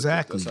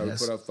 Exactly. That's how we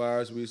put out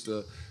fires. We used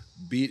to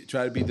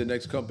try to beat the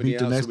next company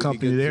out, so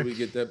we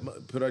get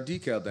put our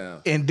decal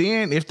down. And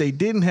then if they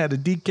didn't have the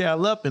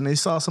decal up and they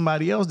saw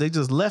somebody else, they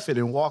just left it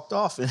and walked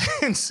off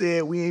and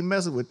said, we ain't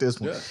messing with this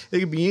one. Yeah. It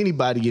could be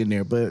anybody in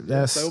there, but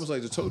that's almost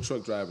like the tow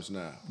truck drivers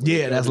now.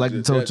 That's like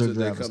the tow truck drivers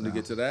now. They come now. to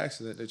get to the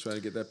accident, they're trying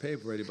to get that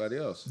paper for anybody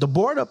else. The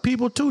board up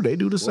people too, they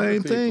do the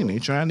same thing. They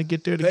trying to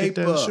get there to get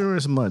that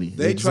insurance money.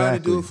 They trying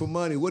to do it for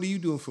money. What are you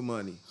doing for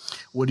money?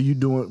 What are you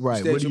doing? Right.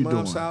 Stay What at are you your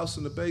mom's doing? house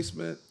in the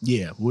basement.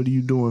 Yeah. What are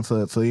you doing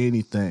for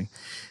anything?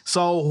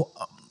 So,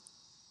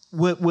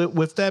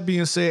 with that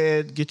being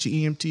said, get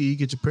your EMT,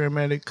 get your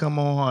paramedic, come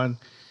on,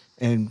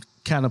 and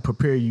kind of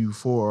prepare you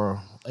for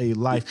a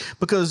life,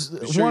 because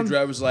be sure your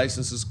driver's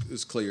license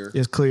is clear.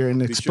 It's clear,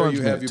 and be sure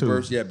you have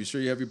your too. Be sure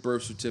you have your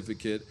birth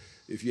certificate.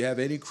 If you have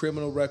any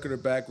criminal record or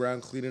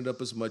background, clean it up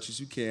as much as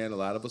you can. A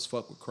lot of us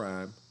fuck with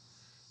crime.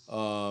 Be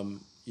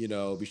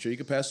sure you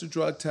can pass the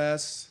drug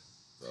test.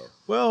 So,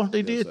 well,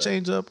 they did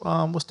change up,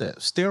 what's that,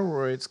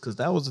 steroids, because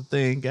that was the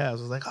thing.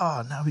 Guys was like,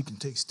 oh, now we can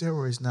take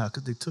steroids now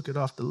because they took it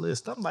off the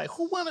list. I'm like,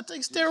 who want to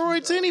take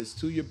steroids anyway? It's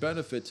to your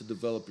benefit to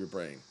develop your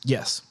brain.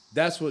 Yes.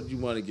 That's what you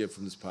want to get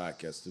from this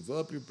podcast.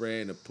 Develop your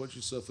brain and put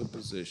yourself in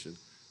position.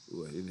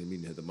 Ooh, I didn't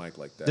mean to hit the mic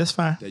like that. That's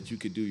fine. That you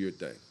could do your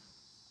thing.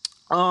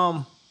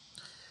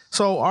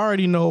 So I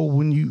already know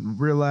when you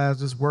realized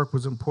this work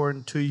was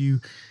important to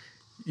you,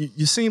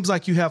 it seems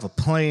like you have a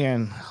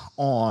plan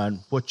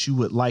on what you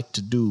would like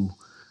to do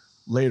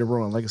later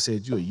on. Like I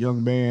said, you're a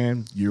young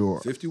man. You're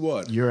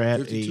 51. You're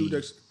at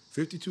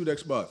 52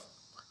 next month.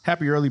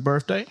 Happy early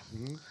birthday.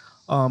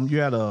 Mm-hmm.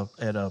 You're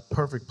at a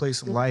perfect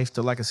place in life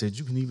that, like I said,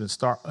 you can even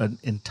start an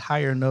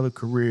entire another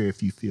career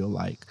if you feel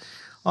like.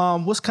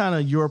 What's kind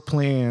of your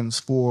plans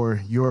for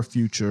your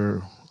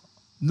future,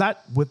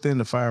 not within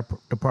the fire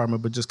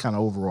department, but just kind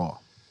of overall?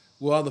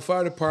 Well, in the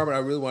fire department, I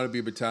really want to be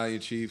a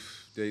battalion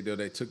chief. They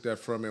took that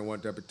from me. I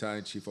want that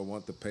battalion chief. I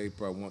want the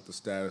paper. I want the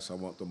status. I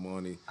want the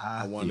money.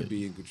 I want to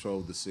be in control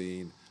of the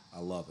scene. I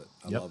love it.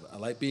 I love it. I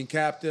like being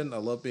captain. I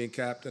love being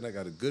captain. I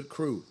got a good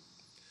crew.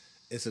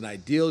 It's an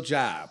ideal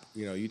job.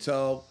 You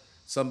tell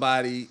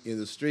somebody in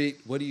the street,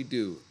 what do you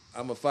do?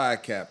 I'm a fire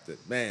captain.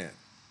 Man,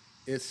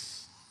 you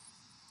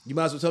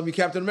might as well tell me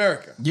Captain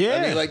America.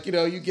 Yeah. I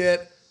mean, you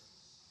get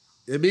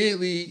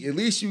immediately, at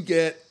least you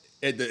get,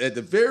 at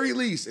the very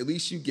least, at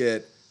least you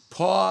get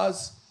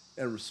pause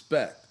and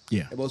respect.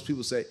 Yeah. And most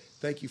people say,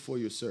 thank you for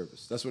your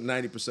service. That's what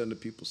 90% of the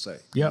people say.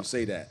 Yep. You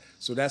say that.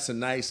 So that's a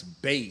nice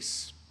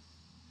base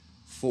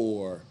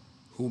for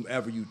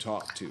whomever you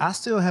talk to. I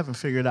still haven't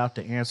figured out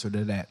the answer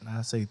to that. And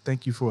I say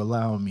thank you for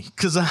allowing me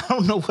because I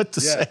don't know what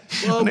to say.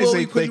 Well, when they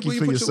say will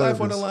you put your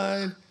life on the service.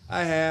 line?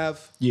 I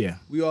have. Yeah.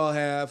 We all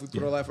have. We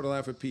put our life on the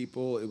line for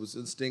people. It was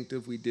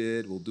instinctive. We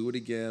did. We'll do it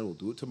again. We'll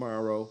do it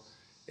tomorrow.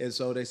 And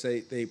so they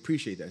say they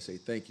appreciate that. Say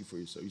thank you for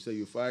your service. You say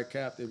you're a fire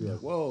captain. They'd be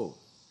like, whoa,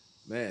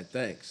 man,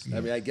 thanks.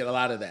 I mean, I get a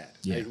lot of that.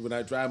 Yeah. When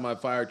I drive my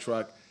fire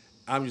truck,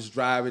 I'm just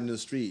driving the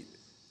street.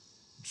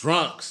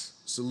 Drunks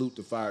salute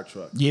the fire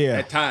truck. Yeah.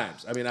 At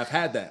times. I mean, I've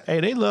had that. Hey,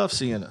 they love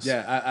seeing us.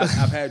 Yeah,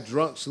 I've had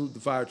drunks salute the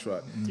fire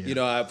truck. Yeah. You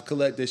know, I've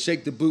collected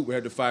shake the boot. We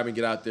had the firemen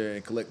get out there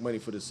and collect money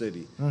for the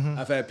city. Mm-hmm.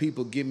 I've had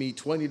people give me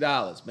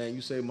 $20. Man,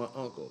 you saved my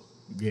uncle.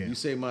 Yeah. You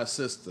saved my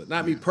sister.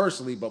 Not me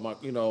personally, but my,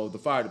 the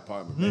fire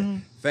department. Man.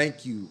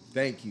 Mm-hmm.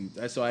 Thank you.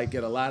 That's so I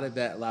get a lot of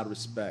that, a lot of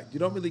respect. You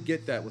don't really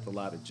get that with a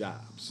lot of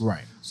jobs.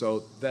 Right.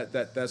 So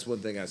that's one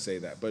thing I say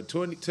that. But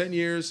 10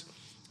 years,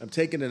 I'm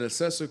taking an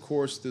assessor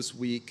course this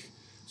week.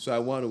 So I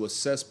want to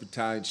assess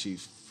battalion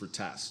chiefs for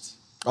tests.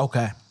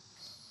 Okay.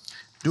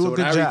 Do So a good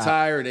when I job.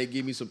 retire, they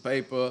give me some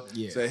paper.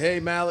 Yeah. Say, hey,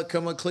 Malik,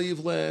 come on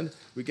Cleveland.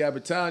 We got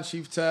battalion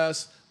chief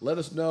test. Let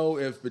us know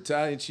if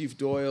Battalion Chief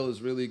Doyle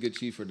is really a good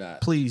chief or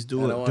not. Please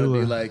do and it. I want to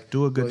be like,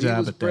 do a good well, job he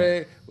was at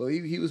brave. That. Well,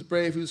 he was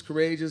brave. He was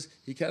courageous.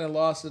 He kind of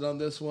lost it on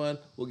this one.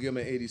 We'll give him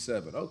an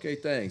 87. Okay,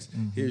 thanks.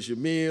 Mm-hmm. Here's your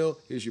meal.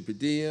 Here's your per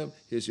diem.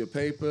 Here's your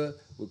paper.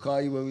 We'll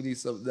call you when we need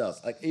something else.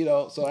 So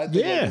I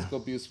think it's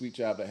going to be a sweet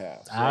job to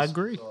have. So I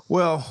agree.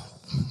 Well,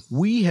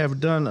 we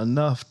have done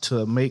enough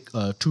to make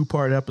a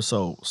 2-part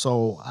episode.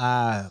 So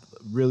I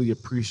really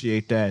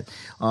appreciate that.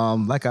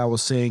 Like I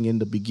was saying in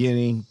the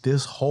beginning,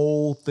 this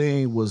whole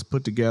thing was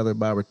put together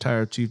by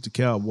retired Chief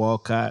DeKalb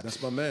Walcott.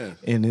 That's my man.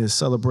 In his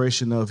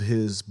celebration of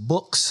his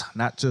books,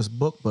 not just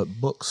book,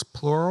 but books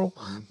plural,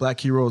 Black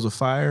Heroes of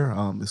Fire.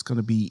 It's going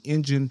to be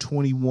Engine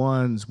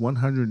 21's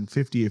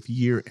 150th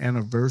year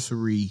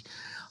anniversary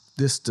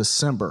this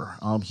December.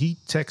 He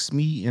texts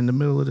me in the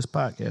middle of this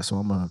podcast, so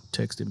I'm going to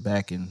text him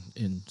back and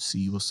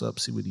see what's up,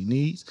 see what he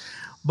needs.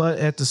 But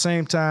at the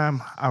same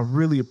time, I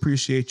really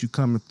appreciate you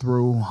coming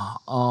through.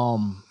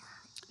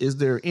 Is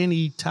there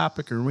any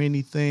topic or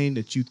anything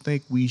that you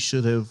think we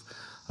should have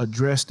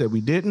addressed that we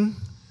didn't?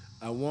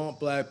 I want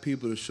black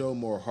people to show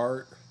more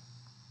heart,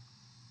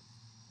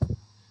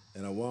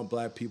 and I want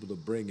black people to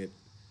bring it.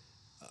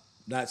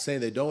 Not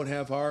saying they don't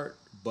have heart,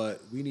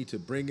 but we need to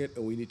bring it,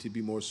 and we need to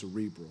be more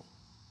cerebral.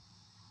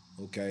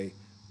 Okay?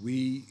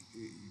 We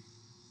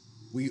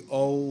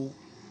owe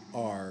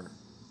our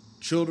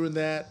children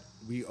that.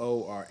 We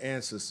owe our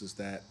ancestors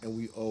that, and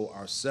we owe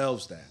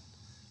ourselves that.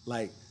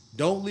 Like,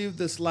 don't live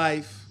this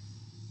life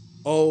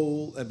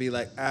old and be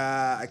like,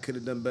 I could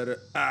have done better.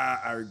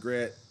 I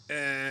regret.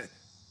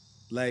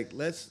 Like,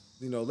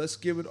 let's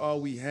give it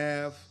all we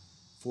have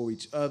for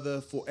each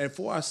other, for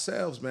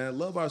ourselves, man.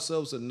 Love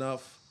ourselves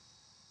enough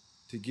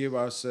to give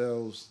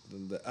ourselves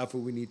the effort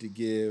we need to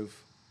give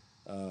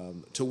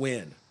to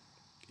win.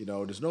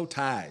 There's no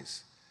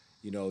ties.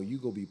 You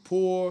gonna be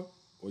poor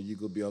or you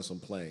gonna be on some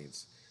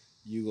planes.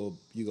 You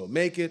go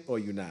make it or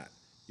you're not.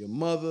 Your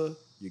mother,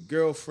 your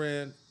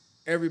girlfriend,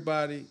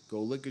 everybody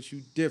go look at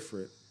you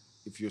different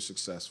if you're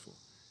successful.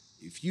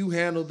 If you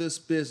handle this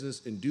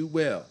business and do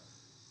well,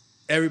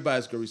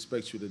 everybody's gonna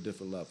respect you at a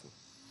different level.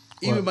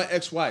 Even my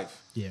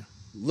ex-wife,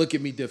 look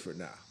at me different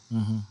now.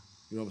 Mm-hmm.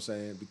 You know what I'm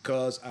saying?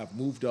 Because I've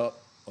moved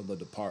up on the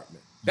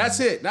department. Mm-hmm. That's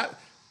it. Not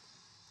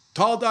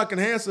tall, dark, and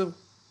handsome.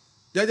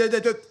 You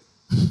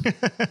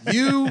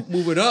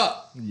move it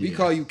up. Yeah. We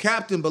call you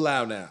Captain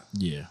Bilal now.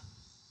 Yeah.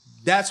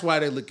 That's why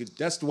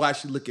that's why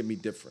she look at me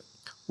different.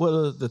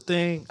 Well, the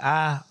thing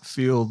I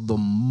feel the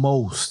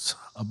most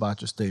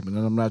about your statement,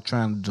 and I'm not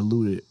trying to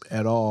dilute it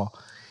at all,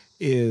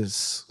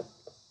 is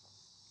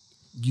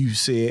you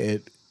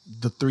said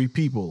the 3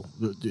 people,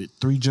 the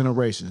 3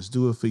 generations.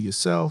 Do it for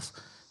yourself,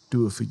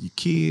 do it for your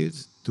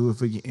kids, do it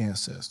for your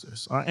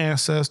ancestors. Our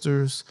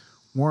ancestors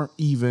weren't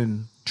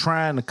even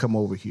trying to come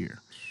over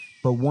here.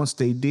 But once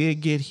they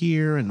did get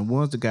here, and the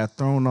ones that got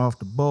thrown off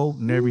the boat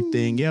and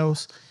everything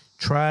else,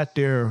 tried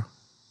their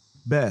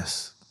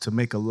best to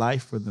make a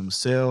life for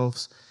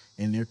themselves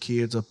and their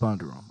kids up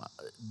under them.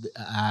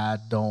 I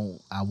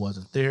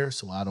wasn't there,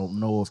 so I don't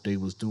know if they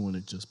was doing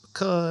it just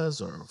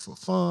because or for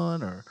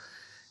fun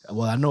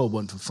well, I know it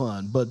wasn't for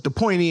fun, but the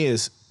point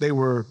is they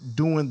were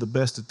doing the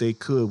best that they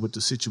could with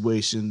the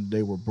situation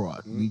they were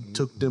brought. Mm-hmm. We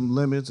took them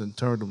lemons and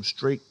turned them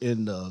straight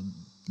into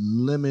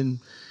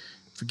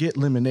forget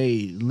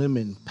lemonade,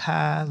 lemon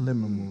pie,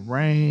 lemon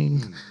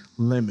meringue,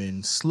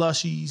 lemon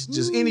slushies,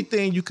 just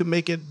anything you can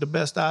make it the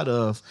best out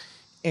of.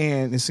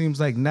 And it seems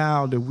like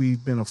now that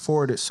we've been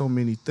afforded so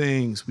many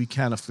things, we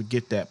kind of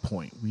forget that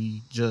point.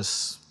 We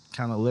just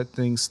kind of let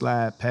things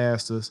slide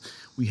past us.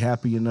 We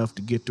happy enough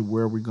to get to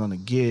where we're going to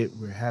get.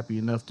 We're happy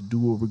enough to do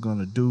what we're going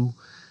to do.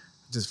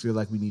 I just feel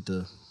like we need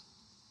to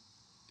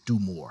do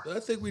more.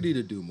 I think we need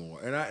to do more.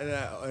 And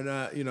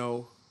I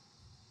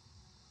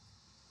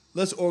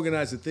let's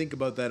organize and think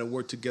about that and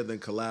work together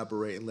and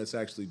collaborate, and let's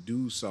actually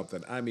do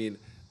something. I mean,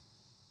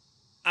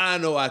 I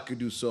know I could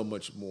do so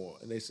much more.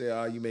 And they say,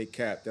 oh, you make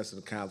cap, that's an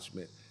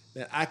accomplishment.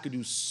 Man, I could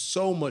do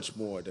so much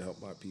more to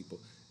help my people.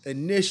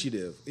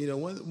 Initiative. You know,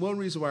 one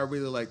reason why I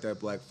really like that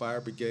Black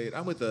Fire Brigade,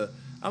 I'm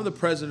the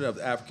president of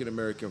the African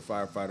American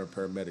Firefighter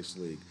Paramedics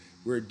League.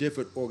 We're a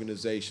different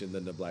organization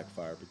than the Black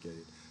Fire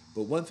Brigade.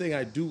 But one thing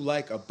I do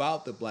like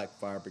about the Black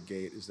Fire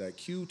Brigade is that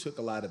Q took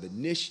a lot of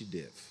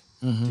initiative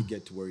to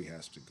get to where he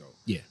has to go.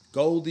 Yeah.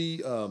 Goldie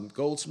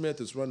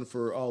Goldsmith is running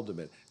for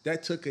alderman.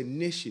 That took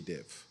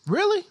initiative.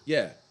 Really?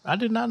 Yeah. I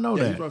did not know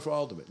Yeah, that. he's running for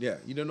alderman. Yeah,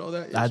 you don't know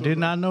that? Yeah, I did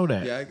not know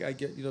that. Yeah, I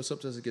get,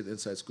 sometimes I get the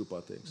inside scoop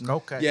on things.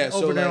 Okay. Yeah, Over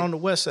so there like, on the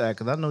west side,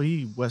 because I know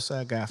he west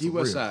side guy for he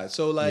west real. side.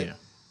 So like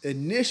Yeah.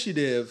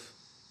 initiative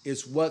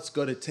is what's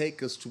going to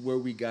take us to where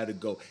we got to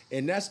go.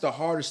 And that's the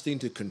hardest thing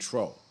to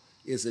control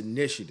is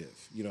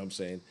initiative. You know what I'm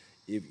saying?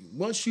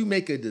 Once you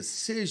make a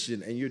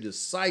decision and you're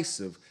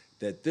decisive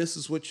that this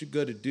is what you're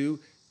going to do,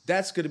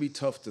 that's going to be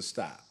tough to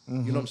stop. You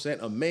know what I'm saying?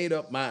 A made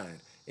up mind.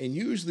 And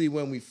usually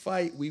when we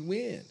fight, we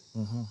win.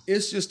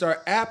 It's just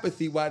our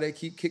apathy why they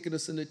keep kicking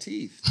us in the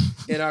teeth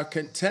and our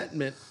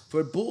contentment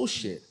for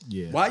bullshit.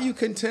 Yeah. Why are you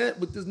content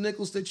with the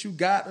nickels that you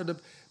got?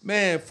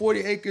 Or 40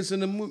 acres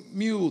and the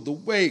mule, the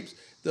rapes,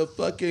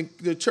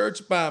 the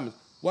church bombings.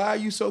 Why are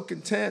you so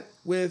content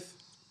with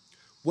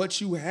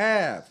what you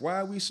have?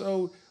 Why are we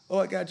so,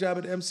 I got a job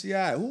at the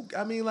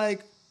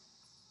MCI?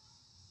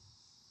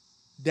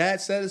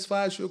 That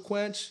satisfies your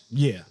quench?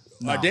 Yeah.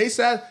 Are they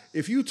sad?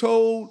 If you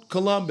told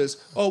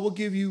Columbus, we'll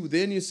give you,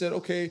 the Indians said,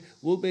 okay,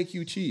 we'll make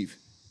you chief.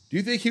 Do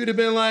you think he would have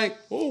been like,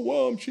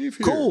 I'm chief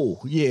here?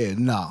 Cool. Yeah,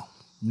 no.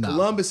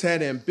 Columbus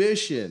had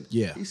ambition.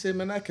 Yeah. He said,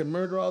 man, I can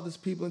murder all these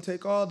people and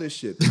take all this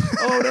shit.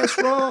 That's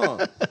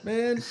wrong,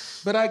 man.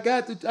 But I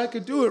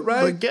could do it,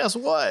 right? But guess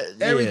what?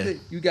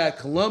 Everything. You got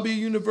Columbia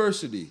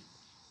University.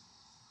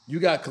 You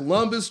got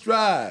Columbus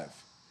Drive.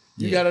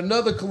 You got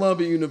another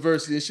Columbia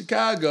University in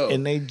Chicago.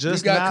 And they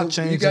just now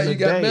changed You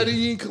got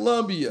Medellin,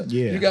 Columbia.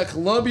 Yeah. You got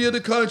Columbia, the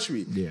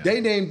country. Yeah.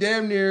 They named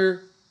damn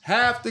near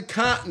half the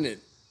continent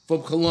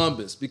from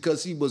Columbus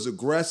because he was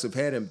aggressive,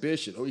 had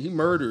ambition. He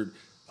murdered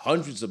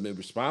hundreds of men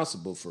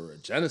responsible for a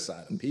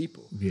genocide of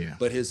people. Yeah.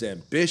 But his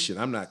ambition,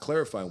 I'm not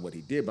clarifying what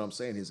he did, but I'm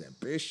saying his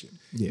ambition.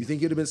 Yeah. You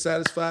think you'd have been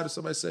satisfied if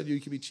somebody said you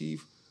could be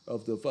chief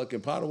of the fucking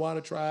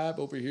Potawatomi tribe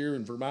over here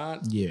in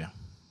Vermont? Yeah.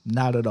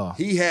 Not at all.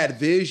 He had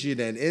vision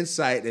and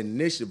insight and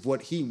initiative,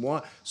 what he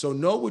want. So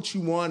know what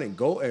you want and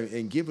go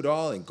and give it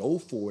all and go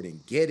for it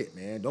and get it,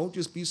 man. Don't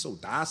just be so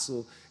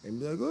docile and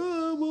be like,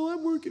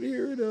 I'm working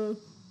here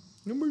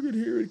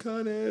at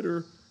Con Ed,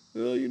 or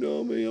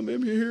I'm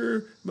in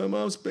here, my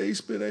mom's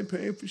basement, I ain't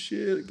paying for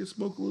shit. I can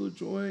smoke a little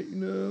joint,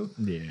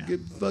 Yeah.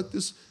 Fuck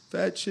this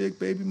fat chick,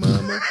 baby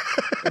mama.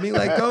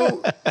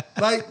 Go,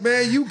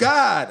 man, you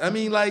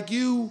God.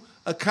 You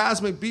a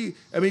cosmic being.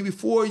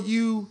 Before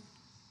you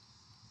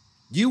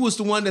was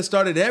the one that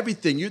started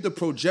everything. You're the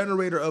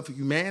progenitor of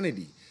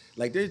humanity.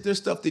 There's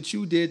stuff that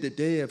you did that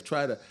they have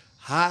tried to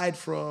hide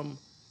from,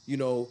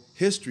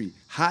 history,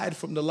 hide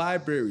from the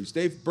libraries.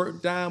 They've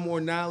burnt down more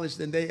knowledge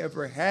than they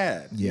ever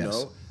had.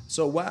 Yes.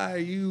 So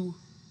why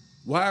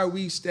are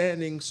we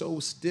standing so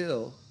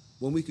still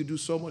when we could do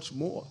so much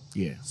more?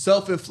 Yeah.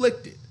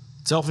 Self-inflicted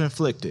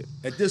Self-inflicted.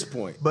 at this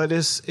point. But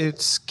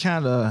it's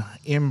kind of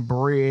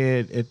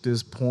inbred at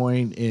this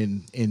point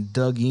and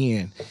dug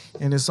in.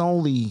 And it's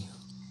only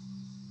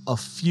a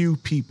few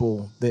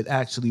people that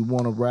actually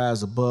want to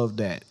rise above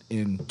that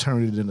and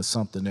turn it into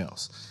something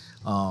else.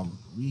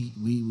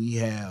 We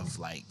have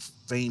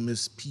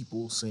famous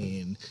people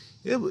saying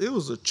it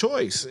was a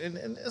choice, and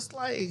it's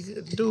like,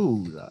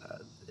 dude,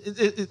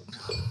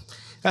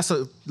 that's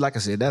like I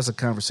said, that's a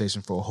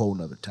conversation for a whole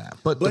nother time.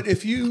 But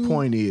if you the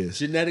point is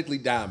genetically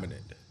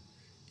dominant,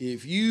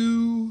 if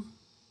you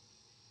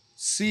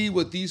see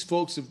what these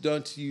folks have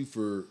done to you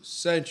for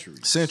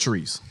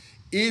centuries,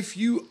 if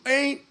you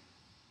ain't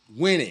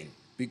winning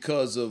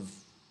because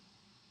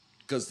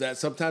that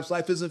sometimes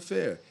life isn't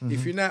fair.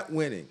 If you're not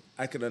winning,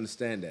 I can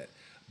understand that.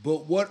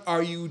 But what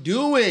are you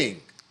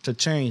doing to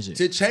change it?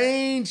 To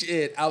change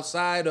it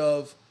outside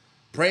of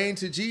praying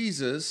to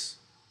Jesus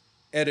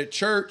at a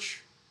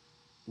church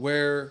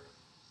where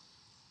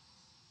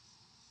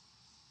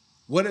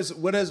what is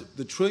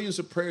the trillions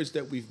of prayers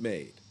that we've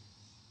made,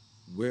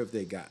 where have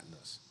they gotten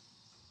us?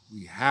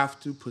 We have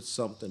to put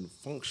something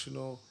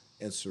functional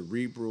and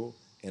cerebral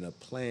and a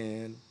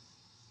plan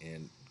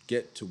and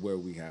get to where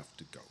we have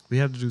to go. We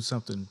have to do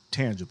something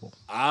tangible.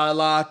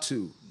 Allah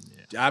too.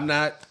 Yeah. I'm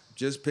not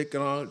just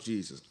picking on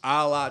Jesus.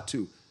 Allah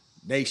too.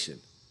 Nation.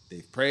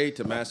 They've prayed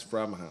to Master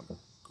Fard Muhammad.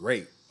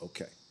 Great.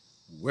 Okay.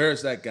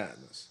 Where's that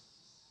gotten us?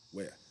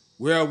 Where?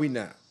 Where are we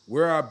now?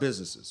 Where are our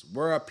businesses?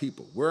 Where are our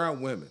people? Where are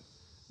women?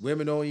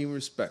 Women don't even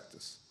respect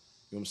us.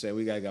 You know what I'm saying?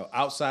 We got to go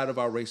outside of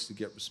our race to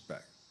get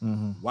respect.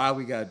 Mm-hmm. Why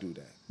we got to do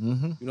that?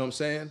 Mm-hmm. You know what I'm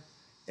saying?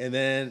 And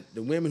then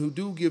the women who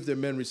do give their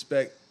men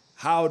respect,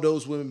 how are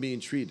those women being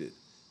treated?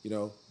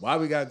 Why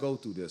we got to go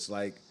through this?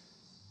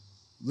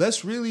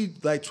 Let's really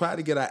try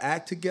to get our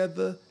act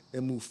together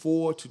and move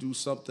forward to do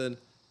something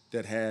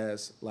that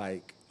has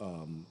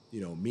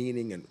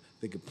meaning, and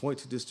they can point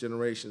to this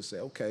generation and say,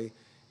 okay,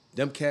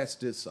 Them cats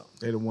did something.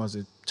 They're the ones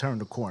that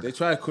turned the corner.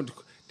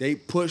 They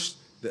pushed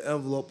the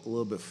envelope a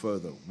little bit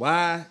further.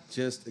 Why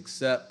just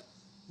accept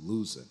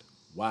losing?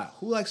 Why?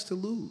 Who likes to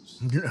lose?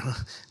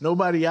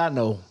 Nobody I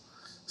know,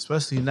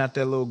 especially not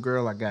that little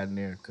girl I got in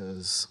there,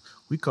 because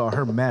we call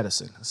her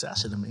Madison. I said, I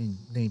should have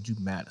named you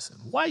Madison.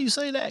 Why you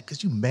say that?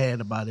 Because you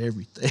mad about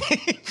everything.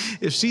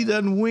 If she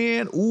doesn't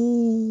win,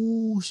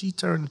 ooh, she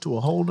turned into a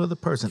whole other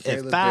person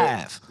at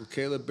 5.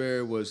 Kayla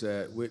Berry was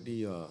at Whitney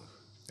Young,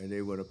 and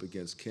they went up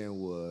against Ken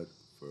Wood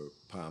for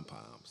Pom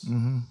Poms.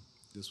 Mm-hmm.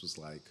 This was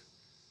like,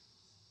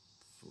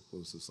 what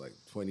was this, like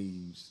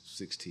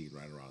 2016,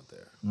 right around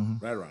there.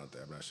 Mm-hmm. Right around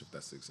there. I'm not sure if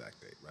that's the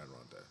exact date. Right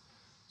around there.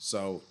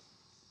 So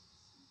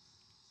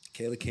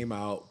Kayla came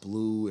out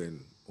blue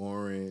and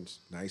orange,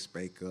 nice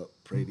makeup,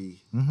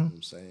 pretty, you know what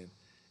I'm saying?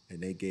 And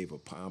they gave a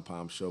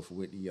pom-pom show for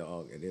Whitney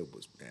Young, and it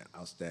was, man,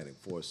 outstanding,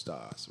 4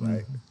 stars,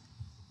 right?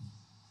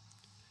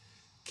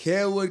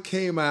 Kenwood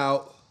came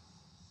out,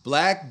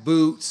 black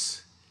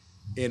boots,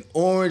 in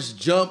orange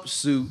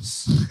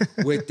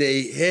jumpsuits with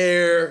their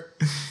hair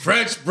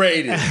French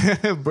braided.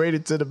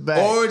 Braided to the back.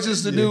 Orange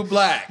is the new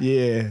black.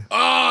 Yeah.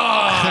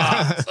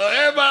 Oh! So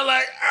everybody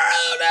like,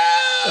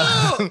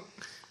 oh no!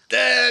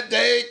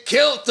 They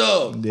killed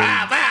them.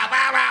 Yeah.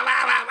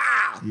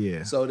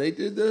 Yeah. So they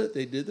did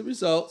the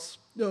results.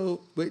 You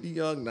know, Whitney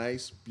Young,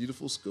 nice,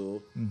 beautiful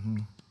school. Mm-hmm.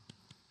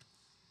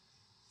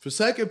 For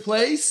second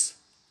place,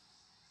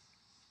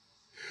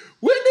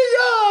 Whitney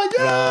Young.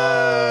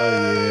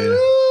 Yeah.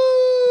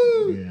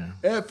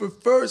 And for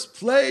first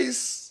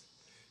place,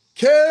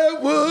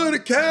 Kenwood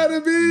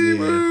Academy.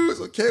 Yeah.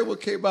 So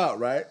Kenwood came out,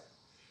 right?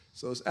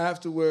 So it's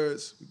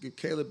afterwards, we give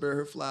Kayla Bear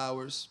her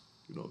flowers.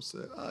 You know what I'm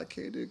saying? Oh,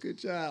 Kay did a good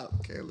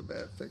job. Kayla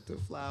Bear picked her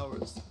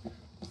flowers,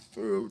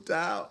 threw them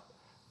down.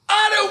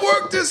 I done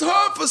worked this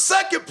hard for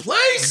second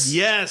place.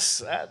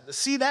 Yes.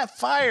 See that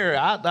fire?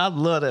 I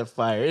love that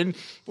fire. And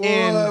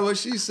when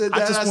she said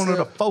that, I just wanted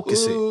to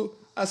focus it.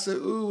 I said,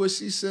 ooh, when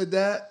she said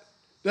that,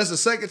 that's the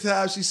second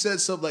time she said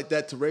something like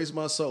that to raise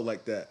my soul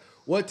like that.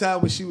 One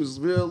time when she was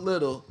real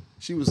little,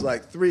 she was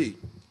like 3.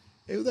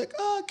 It was like,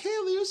 oh,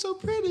 Kayla, you're so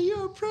pretty.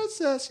 You're a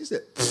princess. She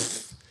said,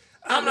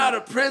 I'm not a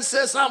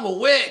princess. I'm a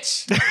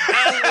witch.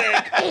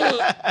 I was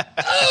like,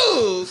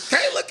 ooh,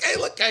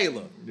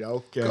 Kayla.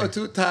 Okay. Go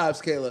 2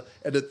 times, Kayla.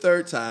 And the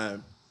third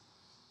time,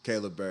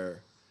 Kayla Bear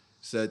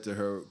said to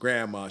her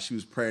grandma, she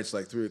was praying till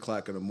like 3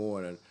 o'clock in the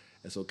morning.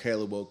 And so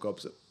Kayla woke up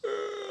and said,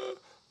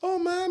 oh,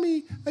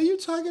 Mommy, are you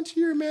talking to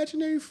your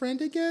imaginary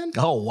friend again?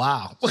 Oh,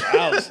 wow. So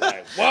I was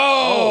like, whoa.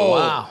 Oh,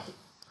 wow.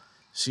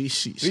 She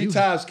 3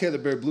 times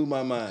Kayla Bear blew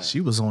my mind.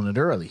 She was on it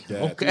early.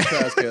 Yeah, okay. 3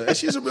 times Kayla. And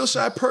she's a real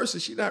shy person.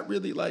 She's not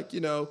really like,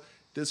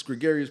 this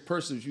gregarious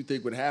person that you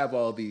think would have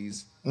all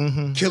these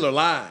killer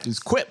lines. These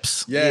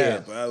quips.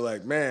 Yeah. But I was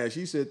like, man,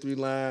 she said 3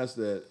 lines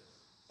that,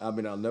 I'll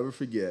never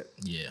forget.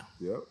 Yeah.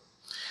 Yep.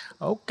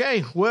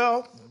 Okay.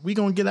 Well, we're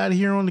going to get out of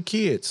here on the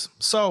kids.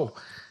 So,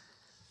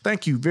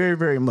 thank you very,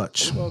 very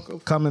much. You're welcome.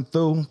 Coming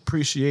through.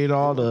 Appreciate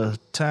all the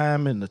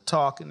time and the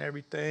talk and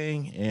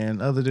everything.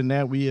 And other than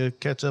that, we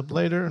catch up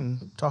later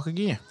and talk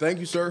again. Thank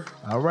you, sir.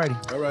 All righty.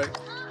 All right.